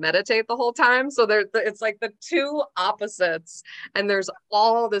just going to meditate the whole time? So it's like the two opposites. And there's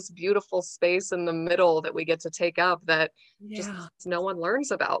all this beautiful space in the middle that we get to take up that just no one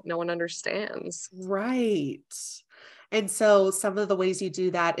learns about, no one understands. Right. And so some of the ways you do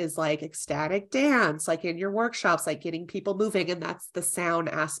that is like ecstatic dance, like in your workshops, like getting people moving. And that's the sound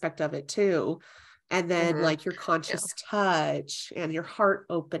aspect of it too. And then like your conscious touch and your heart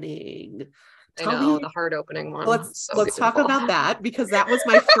opening. The heart opening one. Let's talk about that, because that was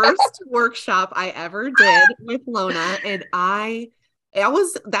my first workshop I ever did with Lona. And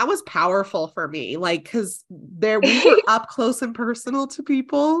that was powerful for me. Like, cause we were up close and personal to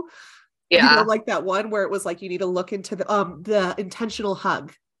people. Yeah. Like that one where it was like, you need to look into the intentional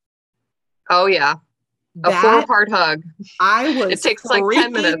hug. Oh yeah. A 4-part hug. I was it takes like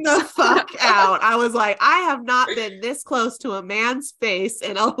 10 minutes. The fuck out. I was like, I have not been this close to a man's face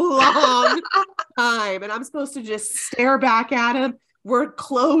in a long time. And I'm supposed to just stare back at him. We're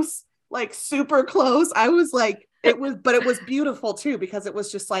close, like super close. I was like, it was beautiful too, because it was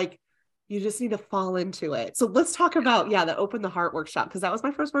just like, you just need to fall into it. So let's talk about, the Open the Heart workshop, because that was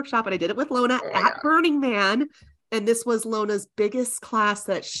my first workshop and I did it with Lona at Burning Man. And this was Lona's biggest class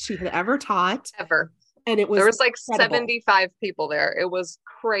that she had ever taught. Ever. And there was like incredible. 75 people there. It was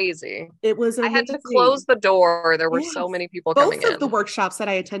crazy. It was amazing. I had to close the door. There were so many people coming in. Both of the workshops that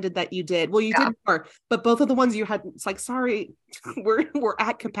I attended that you did, well, you did more, but both of the ones you had, it's like, sorry, we're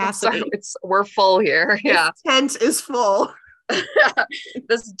at capacity. We're full here. This tent is full.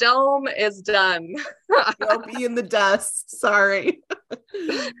 This dome is done. You'll be in the dust. Sorry.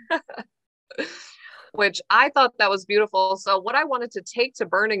 Which I thought that was beautiful. So what I wanted to take to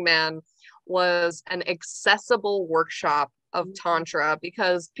Burning Man was an accessible workshop of Tantra,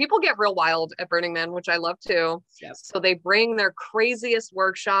 because people get real wild at Burning Man, which I love too. Yes. So they bring their craziest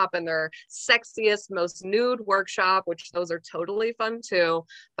workshop and their sexiest, most nude workshop, which those are totally fun too.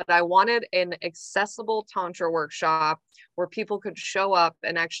 But I wanted an accessible Tantra workshop where people could show up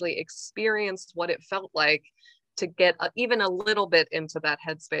and actually experience what it felt like to get even a little bit into that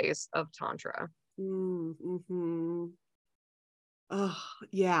headspace of Tantra. Mm-hmm. Oh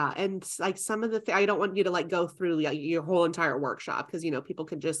yeah. And like some of the I don't want you to like go through your whole entire workshop, because people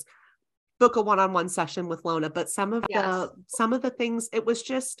can just book a one-on-one session with Lona, but some of the things, it was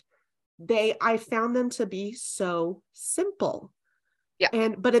just I found them to be so simple.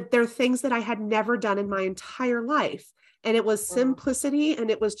 But they're things that I had never done in my entire life, and it was simplicity, and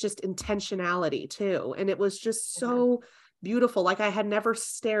it was just intentionality too, and it was just so beautiful. Like I had never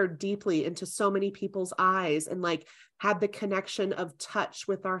stared deeply into so many people's eyes and like had the connection of touch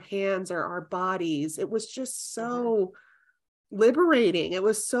with our hands or our bodies. It was just so liberating. It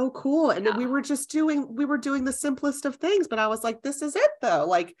was so cool. And we were doing the simplest of things, but I was like, this is it though.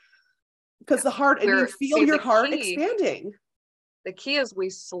 Like, because the heart, and you feel your heart expanding. The key is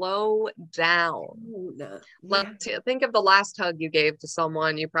we slow down. Think of the last hug you gave to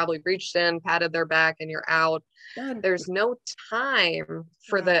someone. You probably reached in, patted their back, and you're out. There's no time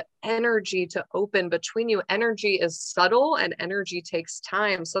for the energy to open between you. Energy is subtle and energy takes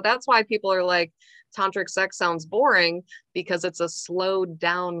time. So that's why people are like, tantric sex sounds boring, because it's a slowed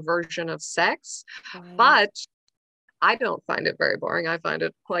down version of sex. But I don't find it very boring. I find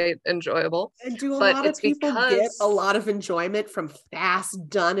it quite enjoyable. And do a But lot of it's people get a because, lot of enjoyment from fast,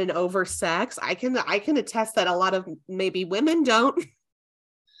 done, and over sex? I can attest that a lot of maybe women don't.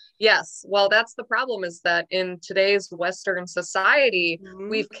 yes, well, that's the problem, is that in today's Western society, Mhm.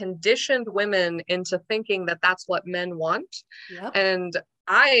 we've conditioned women into thinking that that's what men want. Yep. And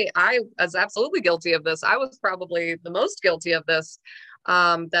I was absolutely guilty of this. I was probably the most guilty of this.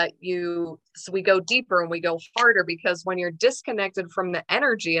 So we go deeper and we go harder, because when you're disconnected from the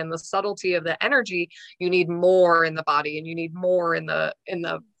energy and the subtlety of the energy, you need more in the body, and you need more in the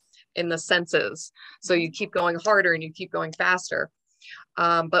senses. So you keep going harder and you keep going faster.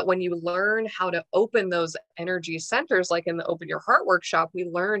 But when you learn how to open those energy centers, like in the Open Your Heart workshop, we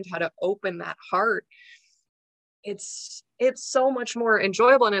learned how to open that heart. It's so much more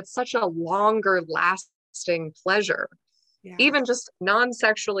enjoyable, and it's such a longer lasting pleasure. Yeah. Even just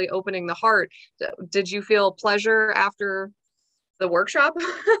non-sexually opening the heart. Did you feel pleasure after the workshop?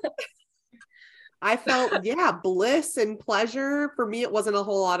 I felt, yeah, bliss and pleasure. For me, it wasn't a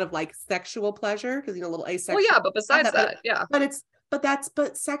whole lot of like sexual pleasure because, a little Well, asexual. yeah, but Have besides that, that, yeah,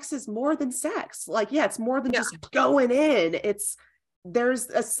 but sex is more than sex. Like, yeah, it's more than yeah, just going in. There's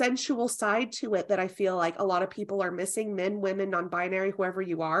a sensual side to it that I feel like a lot of people are missing, men, women, non-binary, whoever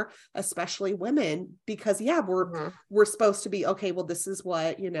you are, especially women, because yeah, hmm we're supposed to be, okay, well, this is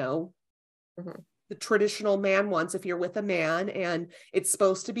what, hmm the traditional man wants. If you're with a man and it's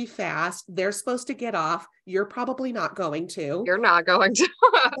supposed to be fast, they're supposed to get off, you're probably not going to. you're not going to.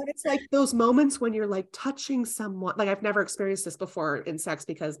 But it's like those moments when you're like touching someone. Like, I've never experienced this before in sex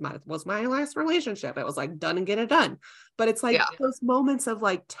because was my last relationship. It was like done and get it done. But it's like Yeah, those moments of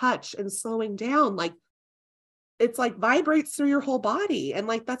like touch and slowing down, like it's like vibrates through your whole body. And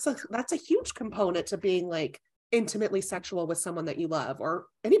like that's a huge component to being like intimately sexual with someone that you love or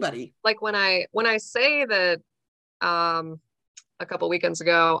anybody. like when I say that, um a couple weekends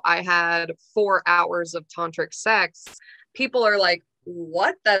ago, I had 4 hours of tantric sex. People are like,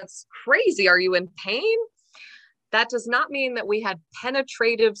 what? That's crazy. Are you in pain? That does not mean that we had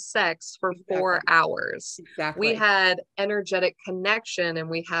penetrative sex for Exactly. 4 hours. We Exactly. had energetic connection, and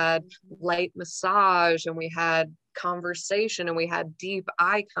we had light massage, and we had conversation, and we had deep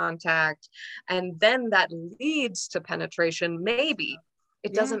eye contact. And then that leads to penetration, maybe.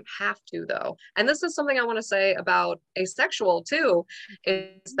 It Yeah. doesn't have to, though. And this is something I want to say about asexual too,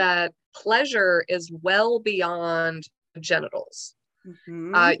 is Mhm. that pleasure is well beyond genitals.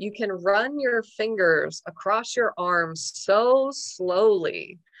 Mhm. You can run your fingers across your arms so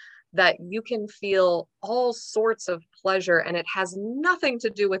slowly that you can feel all sorts of pleasure, and it has nothing to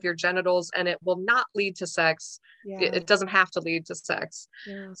do with your genitals, and it will not lead to sex. Yeah. It doesn't have to lead to sex.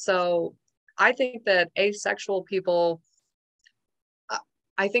 Yeah. So I think that asexual people, uh,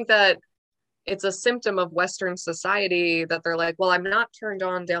 I think that it's a symptom of Western society that they're like, well, I'm not turned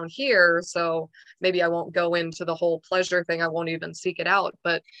on down here, so maybe I won't go into the whole pleasure thing. I won't even seek it out.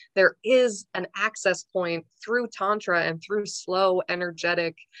 But there is an access point through Tantra and through slow,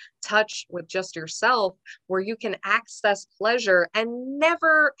 energetic touch with just yourself where you can access pleasure and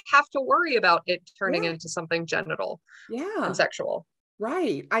never have to worry about it turning Yeah. into something genital and Yeah. sexual.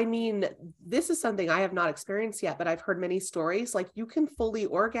 Right. I mean, this is something I have not experienced yet, but I've heard many stories. Like, you can fully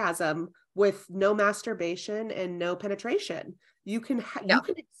orgasm with no masturbation and no penetration. You Yeah.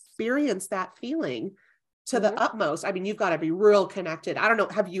 can experience that feeling to the Mhm. utmost. I mean, you've got to be real connected. I don't know.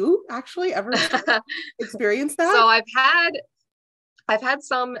 Have you actually ever experienced that? So I've had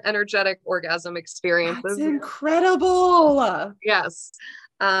some energetic orgasm That's experiences. incredible. Yes.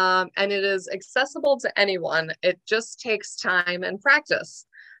 And it is accessible to anyone. It just takes time and practice.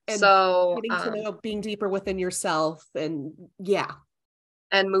 And So, getting to know, being deeper within yourself, and yeah.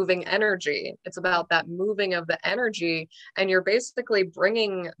 and moving energy. It's about that moving of the energy. And you're basically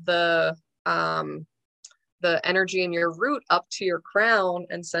bringing the energy in your root up to your crown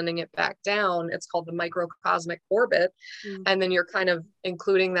and sending it back down. It's called the microcosmic orbit. Mm. And then you're kind of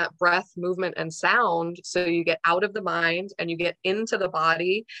including that breath, movement, and sound. So you get out of the mind and you get into the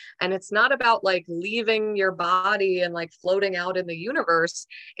body. And it's not about like leaving your body and like floating out in the universe.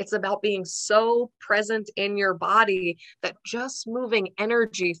 It's about being so present in your body that just moving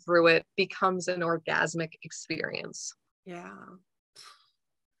energy through it becomes an orgasmic experience. Yeah.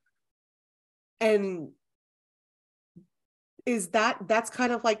 And that's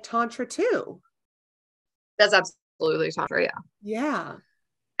kind of like tantra too? That's absolutely Tantra. Yeah, Yeah.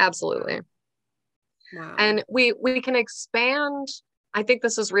 absolutely. Wow. And we can expand I think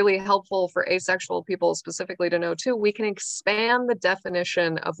this is really helpful for asexual people specifically to know too. We can expand the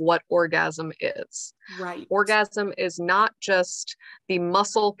definition of what orgasm is. Right. Orgasm is not just the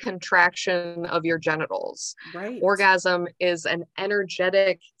muscle contraction of your genitals. Right. Orgasm is an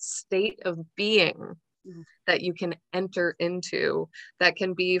energetic state of being that you can enter into, that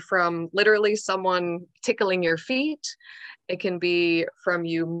can be from literally someone tickling your feet. It can be from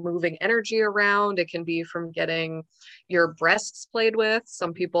you moving energy around. It can be from getting your breasts played with.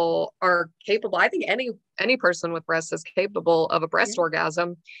 Some people are capable. I think any person with breasts is capable of a breast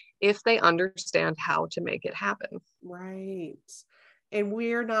orgasm if they understand how to make it happen. Right. And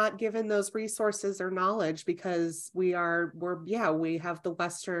we're not given those resources or knowledge because we have the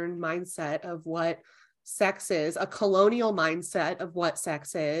Western mindset of what sex is, a colonial mindset of what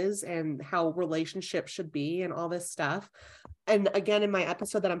sex is and how relationships should be and all this stuff. And again, in my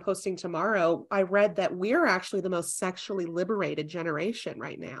episode that I'm posting tomorrow, I read that we're actually the most sexually liberated generation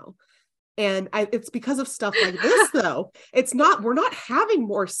right now. And it's because of stuff like this, though. We're not having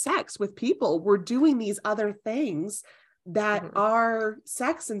more sex with people. We're doing these other things that are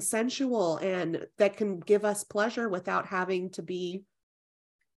sex and sensual and that can give us pleasure without having to be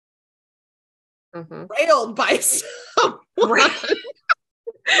railed by someone. Right.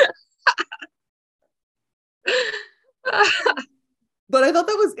 But I thought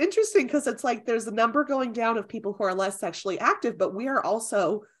that was interesting because it's like there's a number going down of people who are less sexually active, but we are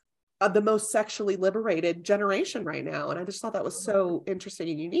also the most sexually liberated generation right now. And I just thought that was so interesting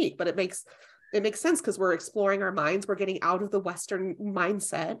and unique, but it makes sense because we're exploring our minds. We're getting out of the Western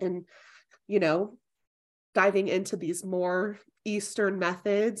mindset and, diving into these more Eastern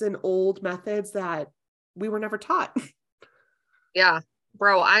methods and old methods that we were never taught. Yeah,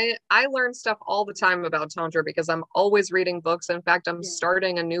 bro, I learn stuff all the time about Tantra because I'm always reading books. In fact, I'm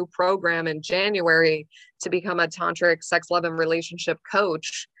starting a new program in January to become a tantric sex, love, and relationship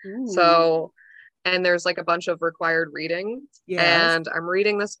coach. Ooh. So, and there's like a bunch of required reading. Yes. And I'm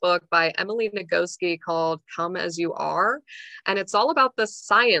reading this book by Emily Nagoski called Come As You Are. And it's all about the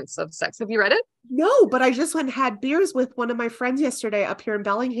science of sex. Have you read it? No, but I just went and had beers with one of my friends yesterday up here in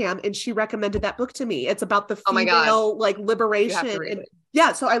Bellingham, and she recommended that book to me. It's about the female like liberation. And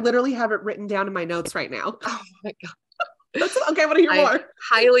yeah, so I literally have it written down in my notes right now. Oh my God. Okay, I want to hear more.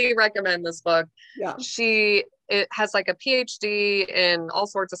 Highly recommend this book. Yeah. It has like a PhD in all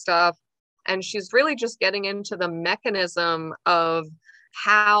sorts of stuff. And she's really just getting into the mechanism of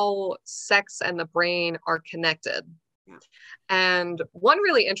how sex and the brain are connected. Yeah. And one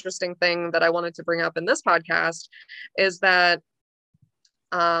really interesting thing that I wanted to bring up in this podcast is that,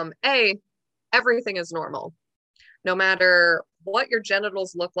 everything is normal. No matter what your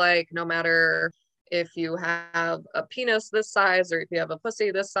genitals look like, no matter if you have a penis this size, or if you have a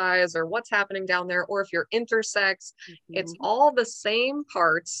pussy this size, or what's happening down there, or if you're intersex, it's all the same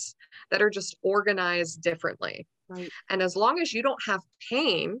parts that are just organized differently. Right. And as long as you don't have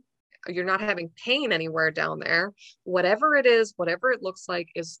pain, you're not having pain anywhere down there, whatever it is, whatever it looks like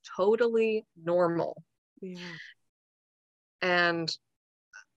is totally normal. Yeah. And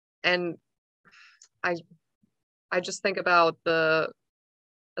I just think about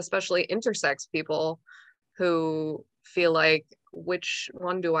especially intersex people who feel like, which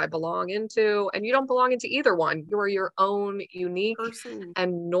one do I belong into? And you don't belong into either one. You are your own unique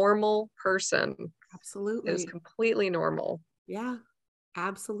and normal person. Absolutely. It is completely normal. Yeah,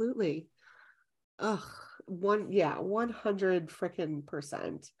 absolutely. 100 freaking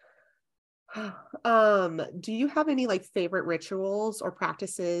percent. Do you have any like favorite rituals or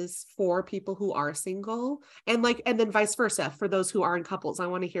practices for people who are single and then vice versa for those who are in couples? I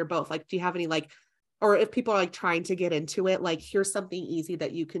want to hear both. Like, do you have any or if people are like trying to get into it, like here's something easy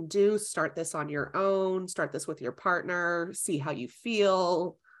that you can do, start this on your own, start this with your partner, see how you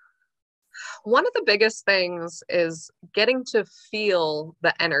feel. One of the biggest things is getting to feel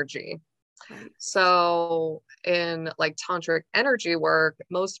the energy. Right. So in like tantric energy work,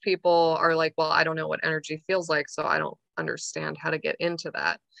 most people are like, well, I don't know what energy feels like, so I don't understand how to get into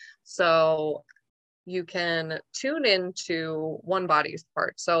that. So you can tune into one body's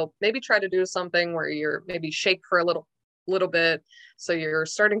part. So maybe try to do something where you're maybe shake for a little bit. So you're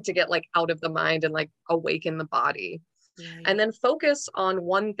starting to get like out of the mind and like awaken the body. Right. And then focus on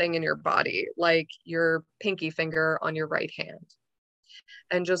one thing in your body, like your pinky finger on your right hand.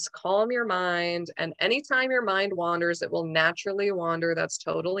 And just calm your mind. And anytime your mind wanders, it will naturally wander. That's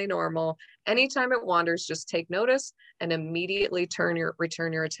totally normal. Anytime it wanders, just take notice and immediately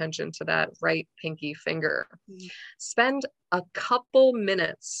return your attention to that right pinky finger. Mm-hmm. Spend a couple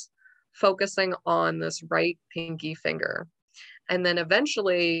minutes focusing on this right pinky finger. And then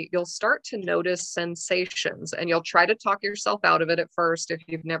eventually you'll start to notice sensations, and you'll try to talk yourself out of it at first. If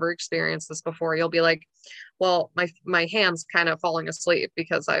you've never experienced this before, you'll be like, well, my hand's kind of falling asleep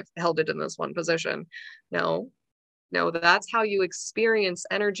because I've held it in this one position. No, no, that's how you experience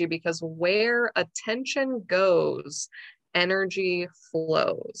energy, because where attention goes, energy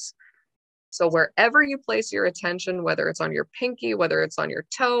flows. So wherever you place your attention, whether it's on your pinky, whether it's on your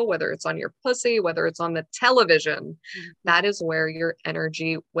toe, whether it's on your pussy, whether it's on the television, that is where your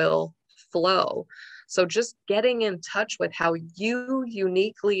energy will flow. So just getting in touch with how you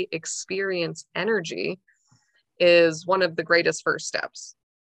uniquely experience energy is one of the greatest first steps.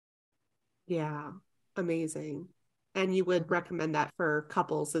 Yeah, amazing. And you would recommend that for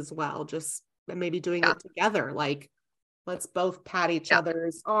couples as well, just maybe doing it together, like let's both pat each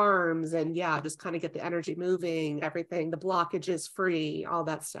other's arms and just kind of get the energy moving, everything, the blockage is free, all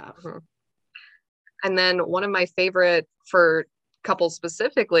that stuff. And then one of my favorite for couples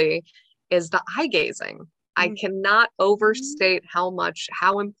specifically is the eye gazing. I cannot overstate how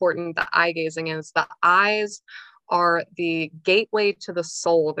important the eye gazing is. The eyes are the gateway to the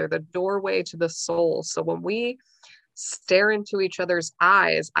soul. They're the doorway to the soul. So when we stare into each other's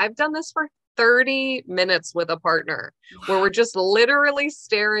eyes, I've done this for 30 minutes with a partner where we're just literally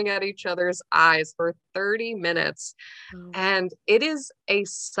staring at each other's eyes for 30 minutes. And it is a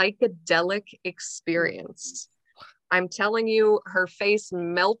psychedelic experience. I'm telling you, her face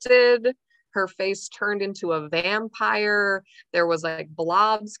melted. Her face turned into a vampire. There was like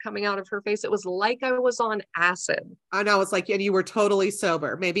blobs coming out of her face. It was like I was on acid. I know. It's like, and you were totally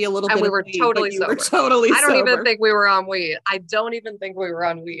sober, maybe a little bit. And we were weed, totally sober. Totally I don't sober. even think we were on weed. I don't even think we were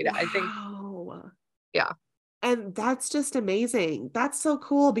on weed. Wow. I think, yeah. And that's just amazing. That's so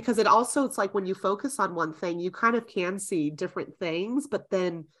cool, because it's like when you focus on one thing, you kind of can see different things, but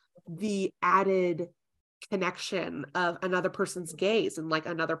then the added connection of another person's gaze and like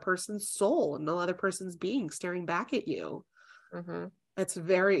another person's soul and another person's being staring back at you. It's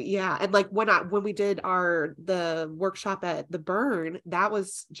very, and like when we did the workshop at the Burn, that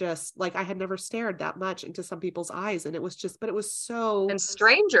was just like, I had never stared that much into some people's eyes, and it was so, and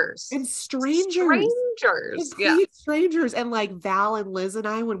strangers, complete strangers. And like Val and Liz and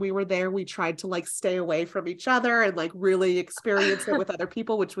I, when we were there, we tried to like stay away from each other and like really experience it with other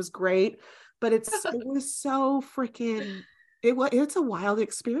people, which was great. But it was so freaking, it's a wild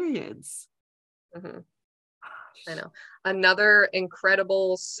experience. I know. Another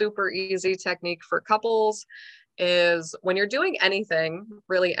incredible, super easy technique for couples is when you're doing anything,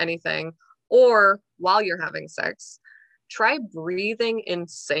 really anything, or while you're having sex, try breathing in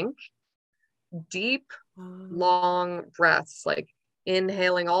sync, deep, long breaths, like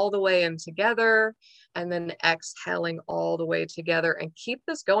inhaling all the way in together and then exhaling all the way together, and keep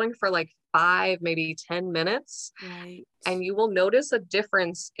this going for like 5, maybe 10 minutes. Right. And you will notice a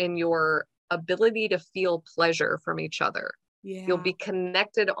difference in your ability to feel pleasure from each other. You'll be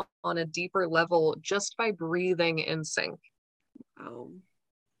connected on a deeper level just by breathing in sync.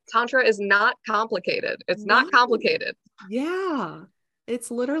 Tantra is not complicated. It's not complicated. It's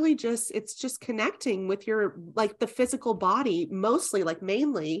literally it's just connecting with your, like, the physical body, mostly, like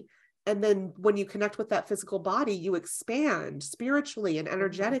mainly. And then when you connect with that physical body, you expand spiritually and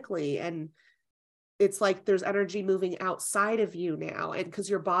energetically. And it's like there's energy moving outside of you now. And because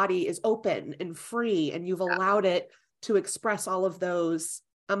your body is open and free, and you've allowed it to express all of those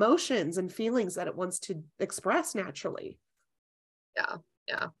emotions and feelings that it wants to express naturally.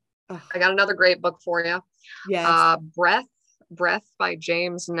 Yeah. I got another great book for you. Yes. Breath by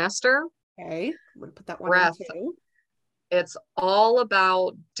James Nestor. Okay. I'm going to put that one in too. It's all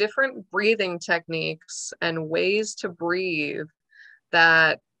about different breathing techniques and ways to breathe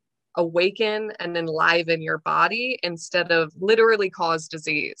that awaken and enliven your body instead of literally cause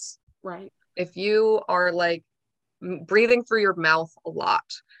disease. Right. If you are like breathing through your mouth a lot,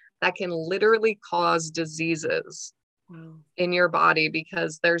 that can literally cause diseases in your body,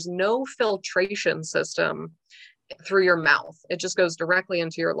 because there's no filtration system through your mouth. It just goes directly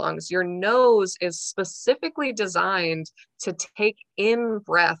into your lungs. Your nose is specifically designed to take in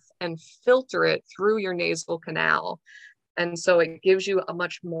breath and filter it through your nasal canal. And so it gives you a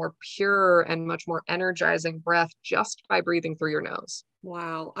much more pure and much more energizing breath just by breathing through your nose.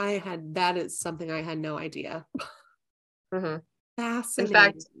 Wow. That is something I had no idea. Fascinating. In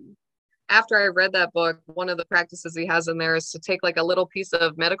fact, after I read that book, one of the practices he has in there is to take like a little piece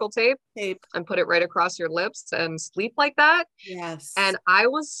of medical tape and put it right across your lips and sleep like that. Yes. And I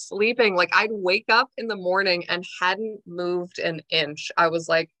was sleeping, like I'd wake up in the morning and hadn't moved an inch. I was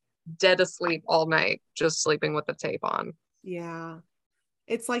like dead asleep all night, just sleeping with the tape on. Yeah.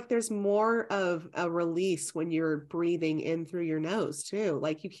 it's like there's more of a release when you're breathing in through your nose too.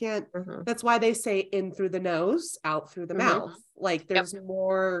 Like you can't, that's why they say in through the nose, out through the mouth. Like there's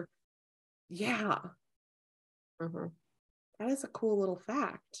more, yeah. That is a cool little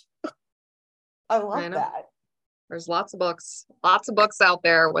fact. I love that. There's lots of books out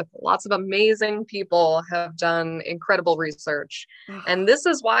there with lots of amazing people have done incredible research. And this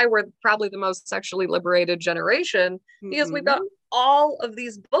is why we're probably the most sexually liberated generation, because we've got all of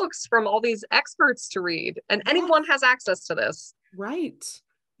these books from all these experts to read, and anyone has access to this. Right.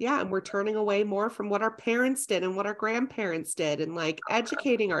 Yeah. And we're turning away more from what our parents did and what our grandparents did, and like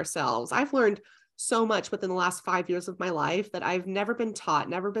educating ourselves. I've learned so much within the last 5 years of my life that I've never been taught,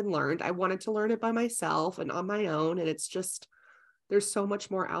 never been learned. I wanted to learn it by myself and on my own. And it's just, there's so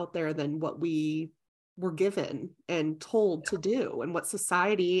much more out there than what we were given and told to do, and what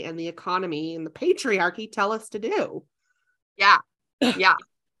society and the economy and the patriarchy tell us to do. Yeah. Yeah.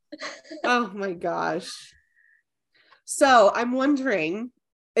 Oh my gosh. So I'm wondering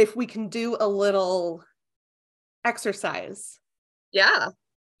if we can do a little exercise. Yeah.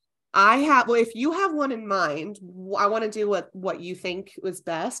 Well, if you have one in mind, I want to do what you think was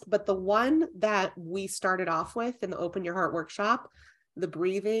best, but the one that we started off with in the Open Your Heart workshop, the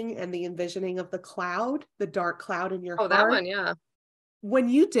breathing and the envisioning of the cloud, the dark cloud in your heart. That one, yeah. When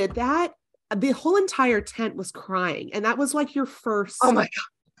you did that, the whole entire tent was crying, and that was like your first. Oh my God.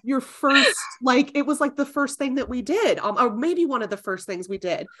 Your first, like, it was like the first thing that we did, or maybe one of the first things we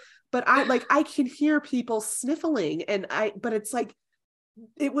did, but I can hear people sniffling, but it's like,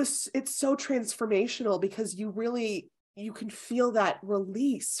 it's so transformational because you can feel that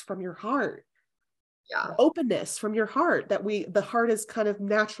release from your heart. Yeah. Openness from your heart, the heart is kind of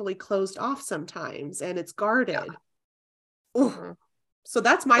naturally closed off sometimes, and it's guarded. Yeah. So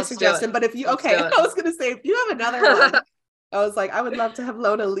that's my suggestion. But if you, I was going to say, if you have another one, I was like, I would love to have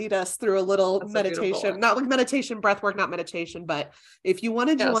Lona lead us through a little meditation, not like meditation, breath work, not meditation, but if you want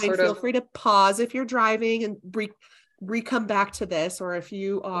to join, feel free to pause if you're driving and come back to this, or if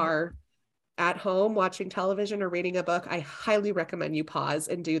you are at home watching television or reading a book, I highly recommend you pause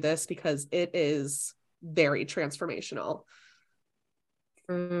and do this because it is very transformational.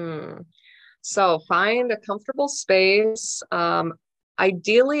 So find a comfortable space.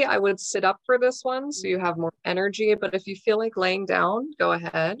 Ideally, I would sit up for this one so you have more energy, but if you feel like laying down, go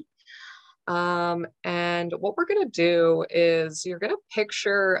ahead. And what we're going to do is you're going to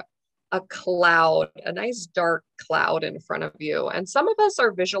picture a cloud, a nice dark cloud in front of you. And some of us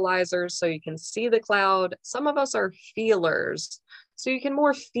are visualizers, so you can see the cloud. Some of us are feelers, so you can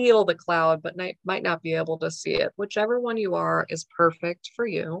more feel the cloud, but might not be able to see it. Whichever one you are is perfect for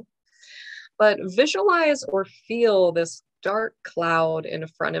you. But visualize or feel this dark cloud in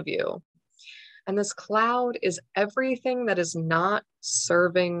front of you. And this cloud is everything that is not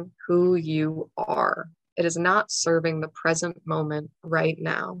serving who you are. It is not serving the present moment right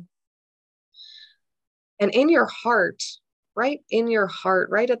now. And in your heart, right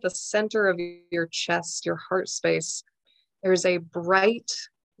at the center of your chest, your heart space, there's a bright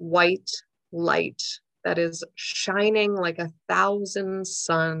white light that is shining like 1,000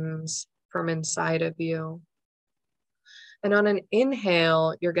 suns from inside of you. And on an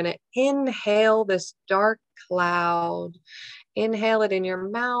inhale, you're going to inhale this dark cloud. Inhale it in your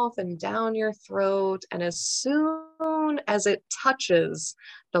mouth and down your throat. And as soon as it touches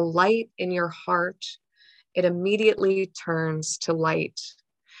the light in your heart, it immediately turns to light.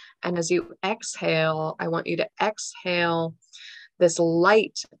 And as you exhale, I want you to exhale this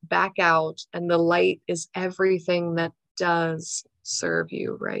light back out. And the light is everything that does serve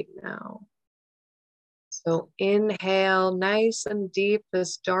you right now. So inhale nice and deep,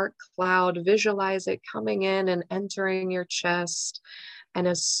 this dark cloud, visualize it coming in and entering your chest. And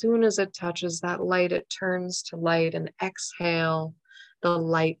as soon as it touches that light, it turns to light. And exhale the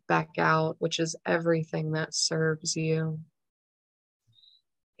light back out, which is everything that serves you.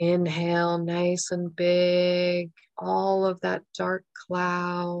 Inhale nice and big, all of that dark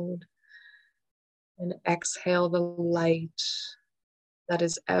cloud. And exhale the light. That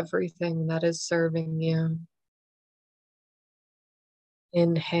is everything that is serving you.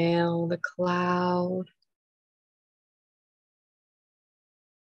 Inhale the cloud.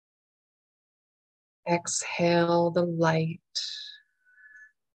 Exhale the light.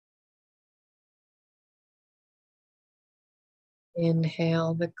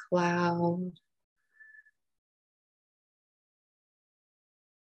 Inhale the cloud.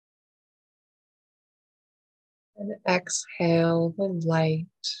 And exhale the light.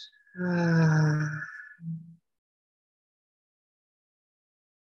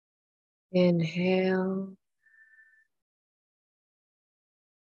 Inhale.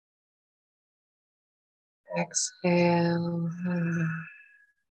 Exhale.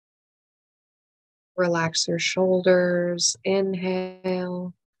 Relax your shoulders.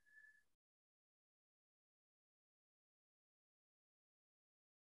 Inhale.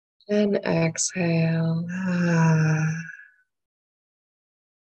 And exhale.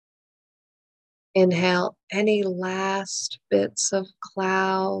 Inhale any last bits of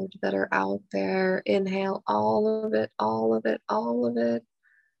cloud that are out there. Inhale all of it, all of it, all of it.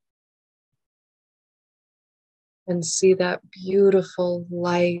 And see that beautiful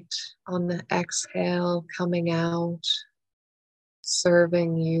light on the exhale coming out,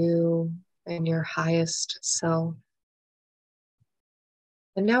 serving you and your highest self.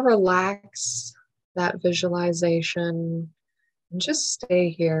 And now relax that visualization and just stay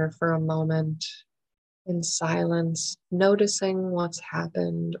here for a moment in silence, noticing what's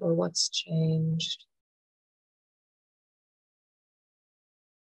happened or what's changed.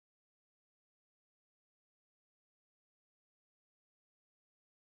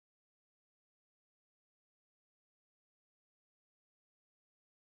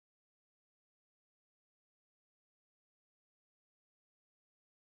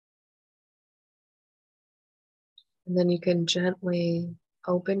 And then you can gently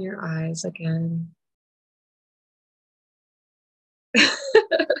open your eyes again.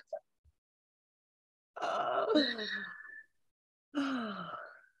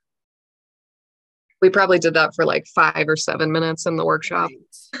 We probably did that for like 5 or 7 minutes in the workshop.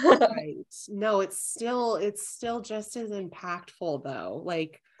 Right. No, it's still just as impactful though.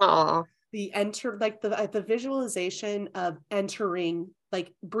 Like Aw. the visualization of entering,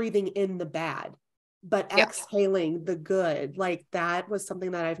 like breathing in the bad, but Yeah. exhaling the good. Like that was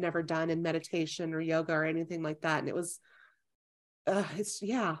something that I've never done in meditation or yoga or anything like that. And it was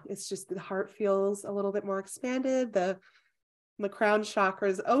it's just the heart feels a little bit more expanded. The crown chakra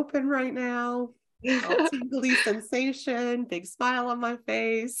is open right now. All tingly sensation, big smile on my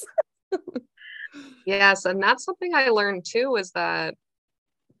face. Yes, and that's something I learned too, is that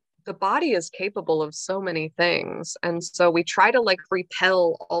the body is capable of so many things. And so we try to like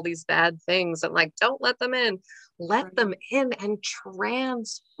repel all these bad things and like, don't let them in. Let them in and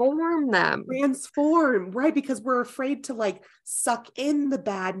transform them. Transform, right? Because we're afraid to like suck in the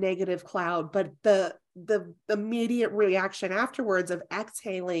bad negative cloud, but the immediate reaction afterwards of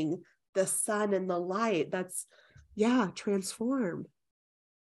exhaling the sun and the light, that's transform.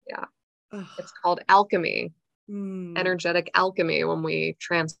 Yeah. Ugh. It's called alchemy. Energetic alchemy, when we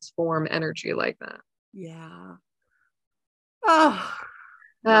transform energy like that. Yeah. Oh,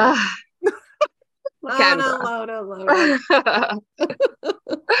 Lona.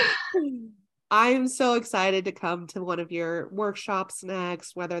 I'm so excited to come to one of your workshops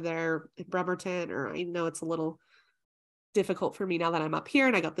next, whether they're in Bremerton or I know it's a little difficult for me now that I'm up here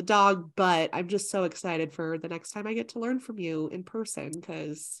and I got the dog, but I'm just so excited for the next time I get to learn from you in person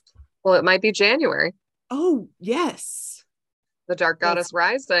because. Well, it might be January. Oh, yes. The Dark Goddess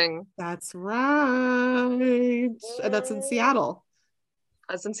Rising. That's right. And that's in Seattle.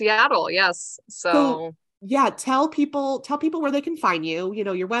 That's in Seattle, yes. So yeah, tell people where they can find you,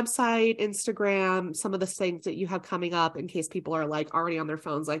 your website, Instagram, some of the things that you have coming up in case people are like already on their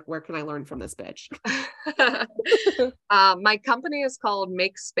phones, like, where can I learn from this bitch? My company is called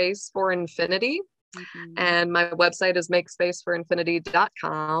Make Space for Infinity. And my website is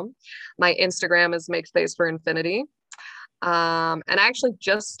makespaceforinfinity.com. My Instagram is Make Space for Infinity. And I actually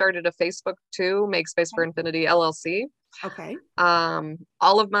just started a Facebook too, Make Space for Infinity LLC. Okay.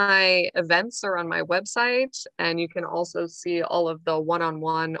 All of my events are on my website, and you can also see all of the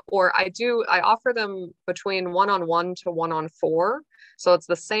one-on-one, or I offer them between one-on-one to one-on-4. So it's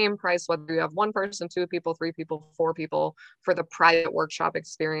the same price whether you have one person, 2 people, 3 people, 4 people, for the private workshop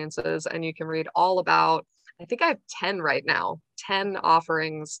experiences. And you can read all about, I think I have 10 right now, 10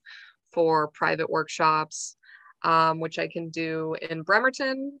 offerings for private workshops, which I can do in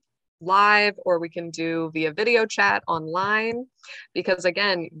Bremerton live, or we can do via video chat online, because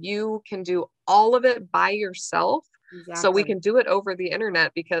again, you can do all of it by yourself. Exactly. So we can do it over the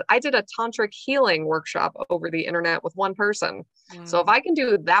internet, because I did a tantric healing workshop over the internet with one person. Wow. So if I can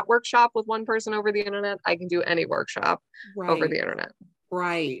do that workshop with one person over the internet, I can do any workshop over the internet.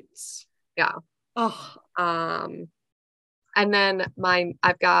 Right. Yeah. Oh. And then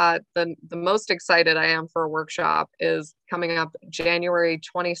I've got the most excited I am for a workshop is coming up January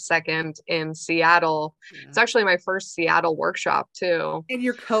 22nd in Seattle. Yeah. It's actually my first Seattle workshop too. And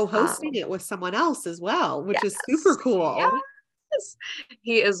you're co-hosting it with someone else as well, which is super cool. Yes.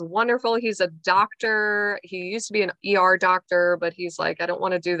 He is wonderful. He's a doctor. He used to be an ER doctor, but he's like, I don't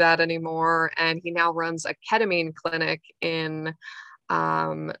want to do that anymore. And he now runs a ketamine clinic in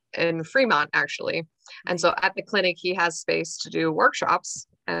in Fremont, actually. And so at the clinic, he has space to do workshops.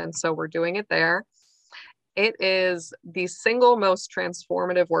 And so we're doing it there. It is the single most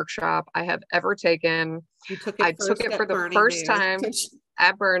transformative workshop I have ever taken. You took I it took first it at for the Burning first Man. time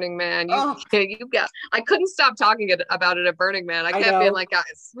at Burning Man. Oh, I couldn't stop talking about it at Burning Man. I kept being like,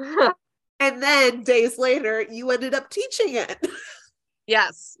 guys. And then days later, you ended up teaching it.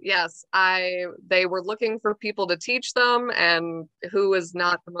 Yes. They were looking for people to teach them, and who is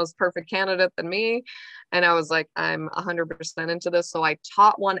not the most perfect candidate than me. And I was like, I'm 100% into this. So I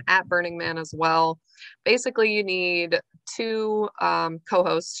taught one at Burning Man as well. Basically, you need two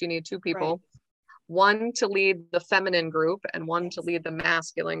co-hosts. You need two people, right. One to lead the feminine group and one to lead the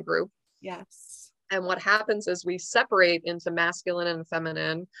masculine group. Yes. And what happens is we separate into masculine and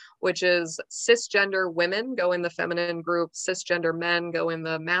feminine, which is cisgender women go in the feminine group, cisgender men go in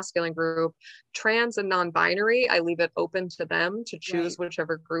the masculine group. Trans and non-binary, I leave it open to them to choose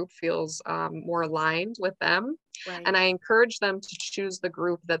whichever group feels more aligned with them. Right. And I encourage them to choose the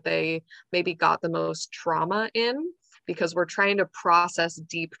group that they maybe got the most trauma in, because we're trying to process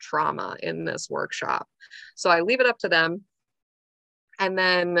deep trauma in this workshop. So I leave it up to them. And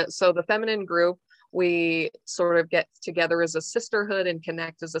then, so the feminine group, we sort of get together as a sisterhood and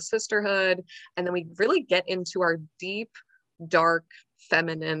connect as a sisterhood. And then we really get into our deep, dark,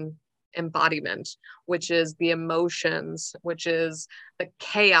 feminine embodiment, which is the emotions, which is the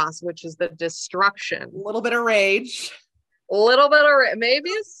chaos, which is the destruction. A little bit of rage.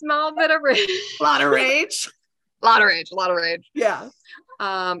 Maybe a small bit of rage. A lot of rage. A lot of rage. Yeah.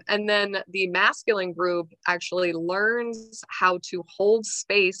 And then the masculine group actually learns how to hold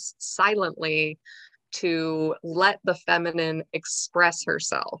space silently to let the feminine express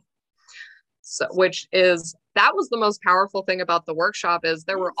herself. So, that was the most powerful thing about the workshop, is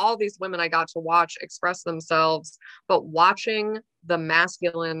there were all these women I got to watch express themselves, but watching the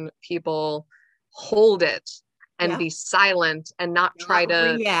masculine people hold it and be silent and not try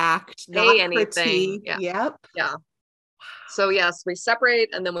to react, say anything. Yep. Yeah. So yes, we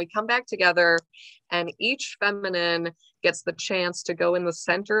separate and then we come back together, and each feminine gets the chance to go in the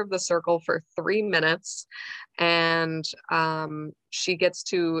center of the circle for 3 minutes. And she gets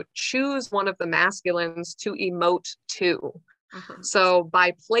to choose one of the masculines to emote to. Mm-hmm. So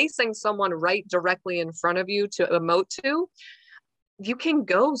by placing someone right directly in front of you to emote to, you can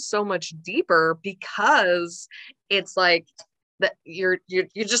go so much deeper, because it's like that you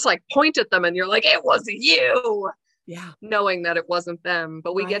just like point at them and you're like, it was you. Yeah, knowing that it wasn't them,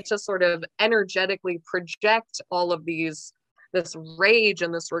 but we get to sort of energetically project all of this rage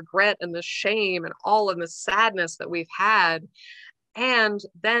and this regret and this shame and all of the sadness that we've had. And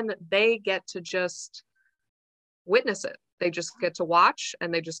then they get to just witness it. They just get to watch,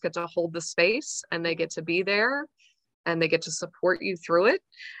 and they just get to hold the space, and they get to be there, and they get to support you through it.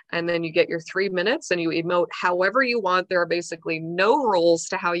 And then you get your 3 minutes and you emote however you want. There are basically no rules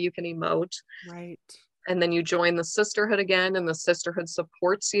to how you can emote. Right. And then you join the sisterhood again, and the sisterhood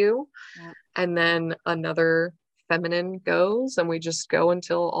supports you. Yeah. And then another feminine goes, and we just go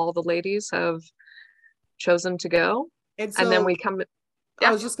until all the ladies have chosen to go. And then we come. Yeah.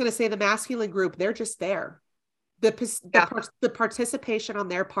 I was just going to say, the masculine group, they're just there. The participation on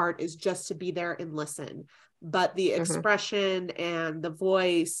their part is just to be there and listen. But the expression and the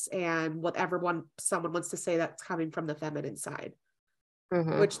voice and whatever someone wants to say, that's coming from the feminine side.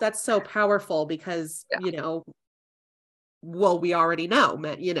 Mm-hmm. Which that's so powerful, because, we already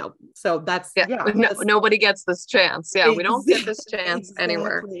know, so that's, nobody gets this chance. Yeah. We don't get this chance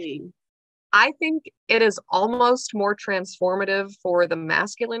anywhere. I think it is almost more transformative for the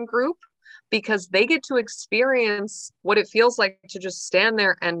masculine group, because they get to experience what it feels like to just stand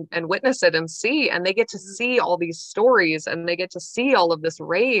there and witness it and see, and they get to see all these stories, and they get to see all of this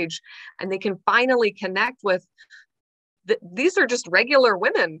rage, and they can finally connect with these are just regular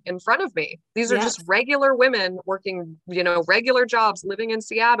women in front of me. These are just regular women working, regular jobs, living in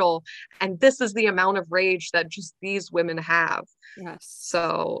Seattle. And this is the amount of rage that just these women have. Yes.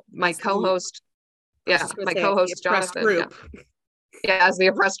 So my co-host, Jonathan, as the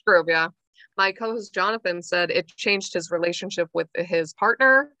oppressed group. Yeah. My co-host Jonathan said it changed his relationship with his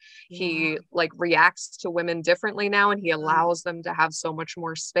partner. Yeah. He reacts to women differently now, and he allows them to have so much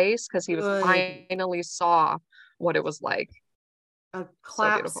more space, because he finally saw what it was like.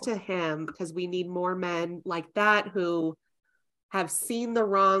 Claps to him, because we need more men like that, who have seen the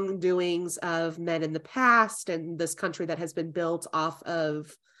wrongdoings of men in the past, and this country that has been built off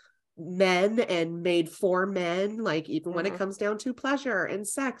of men and made for men, even when it comes down to pleasure and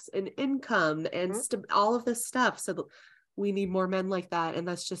sex and income and all of this stuff. So we need more men like that, and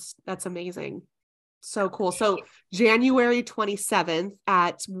that's amazing. So cool. So January 27th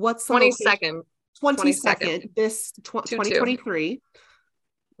at what's the location? 22nd. 22nd, this 22. 2023,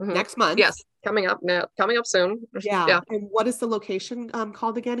 next month. Yes, coming up now, coming up soon. Yeah. And what is the location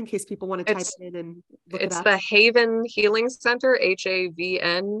called again, in case people want to type it in and look it up? It's the Haven Healing Center,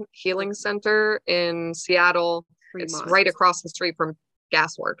 HAVN Healing Center in Seattle. It's right across the street from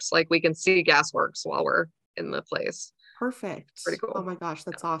Gasworks. Like, we can see Gasworks while we're in the place. Perfect. Pretty cool. Oh my gosh,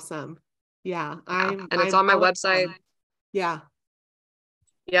 that's awesome. Yeah. And it's on my website. Yeah.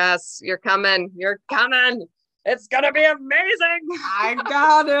 Yes, you're coming. You're coming. It's gonna be amazing. I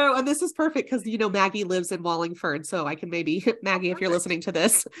got it. And this is perfect because Maggie lives in Wallingford, so I can maybe, Maggie, if you're listening to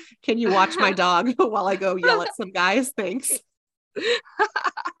this, can you watch my dog while I go yell at some guys? Thanks.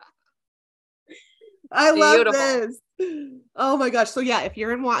 I love this. Oh my gosh. So yeah, if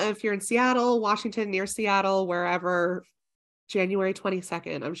you're in Seattle, Washington, near Seattle, wherever, January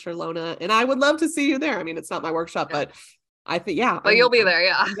 22nd, I'm sure Lona and I would love to see you there. I mean, it's not my workshop, but I think, but you'll be there.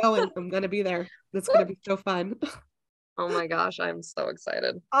 Yeah. I'm going to be there. That's going to be so fun. Oh my gosh. I'm so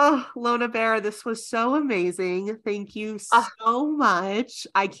excited. Oh, Lona Bear, this was so amazing. Thank you so much.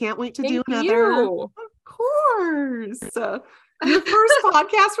 I can't wait to do another. Of course. Your first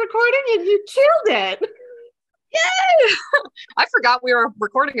podcast recording and you killed it. Yay! I forgot we were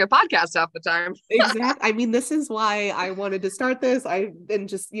recording a podcast half the time. Exactly. I mean, this is why I wanted to start this. I've been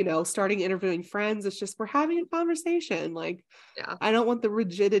just, starting interviewing friends. It's just, we're having a conversation. Like, I don't want the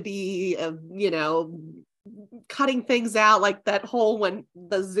rigidity of, cutting things out, like that whole when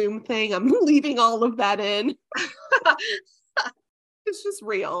the Zoom thing, I'm leaving all of that in. It's just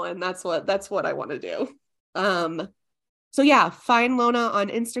real. And that's what I want to do. So yeah, find Lona on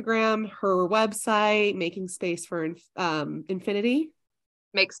Instagram, her website, Making Space for Infinity.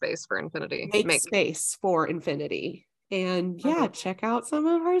 Make Space for Infinity. Make Space for Infinity. And check out some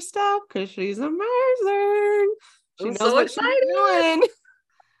of her stuff because she's amazing. She knows so what she's doing.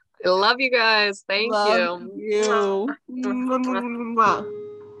 I love you guys. Thank you.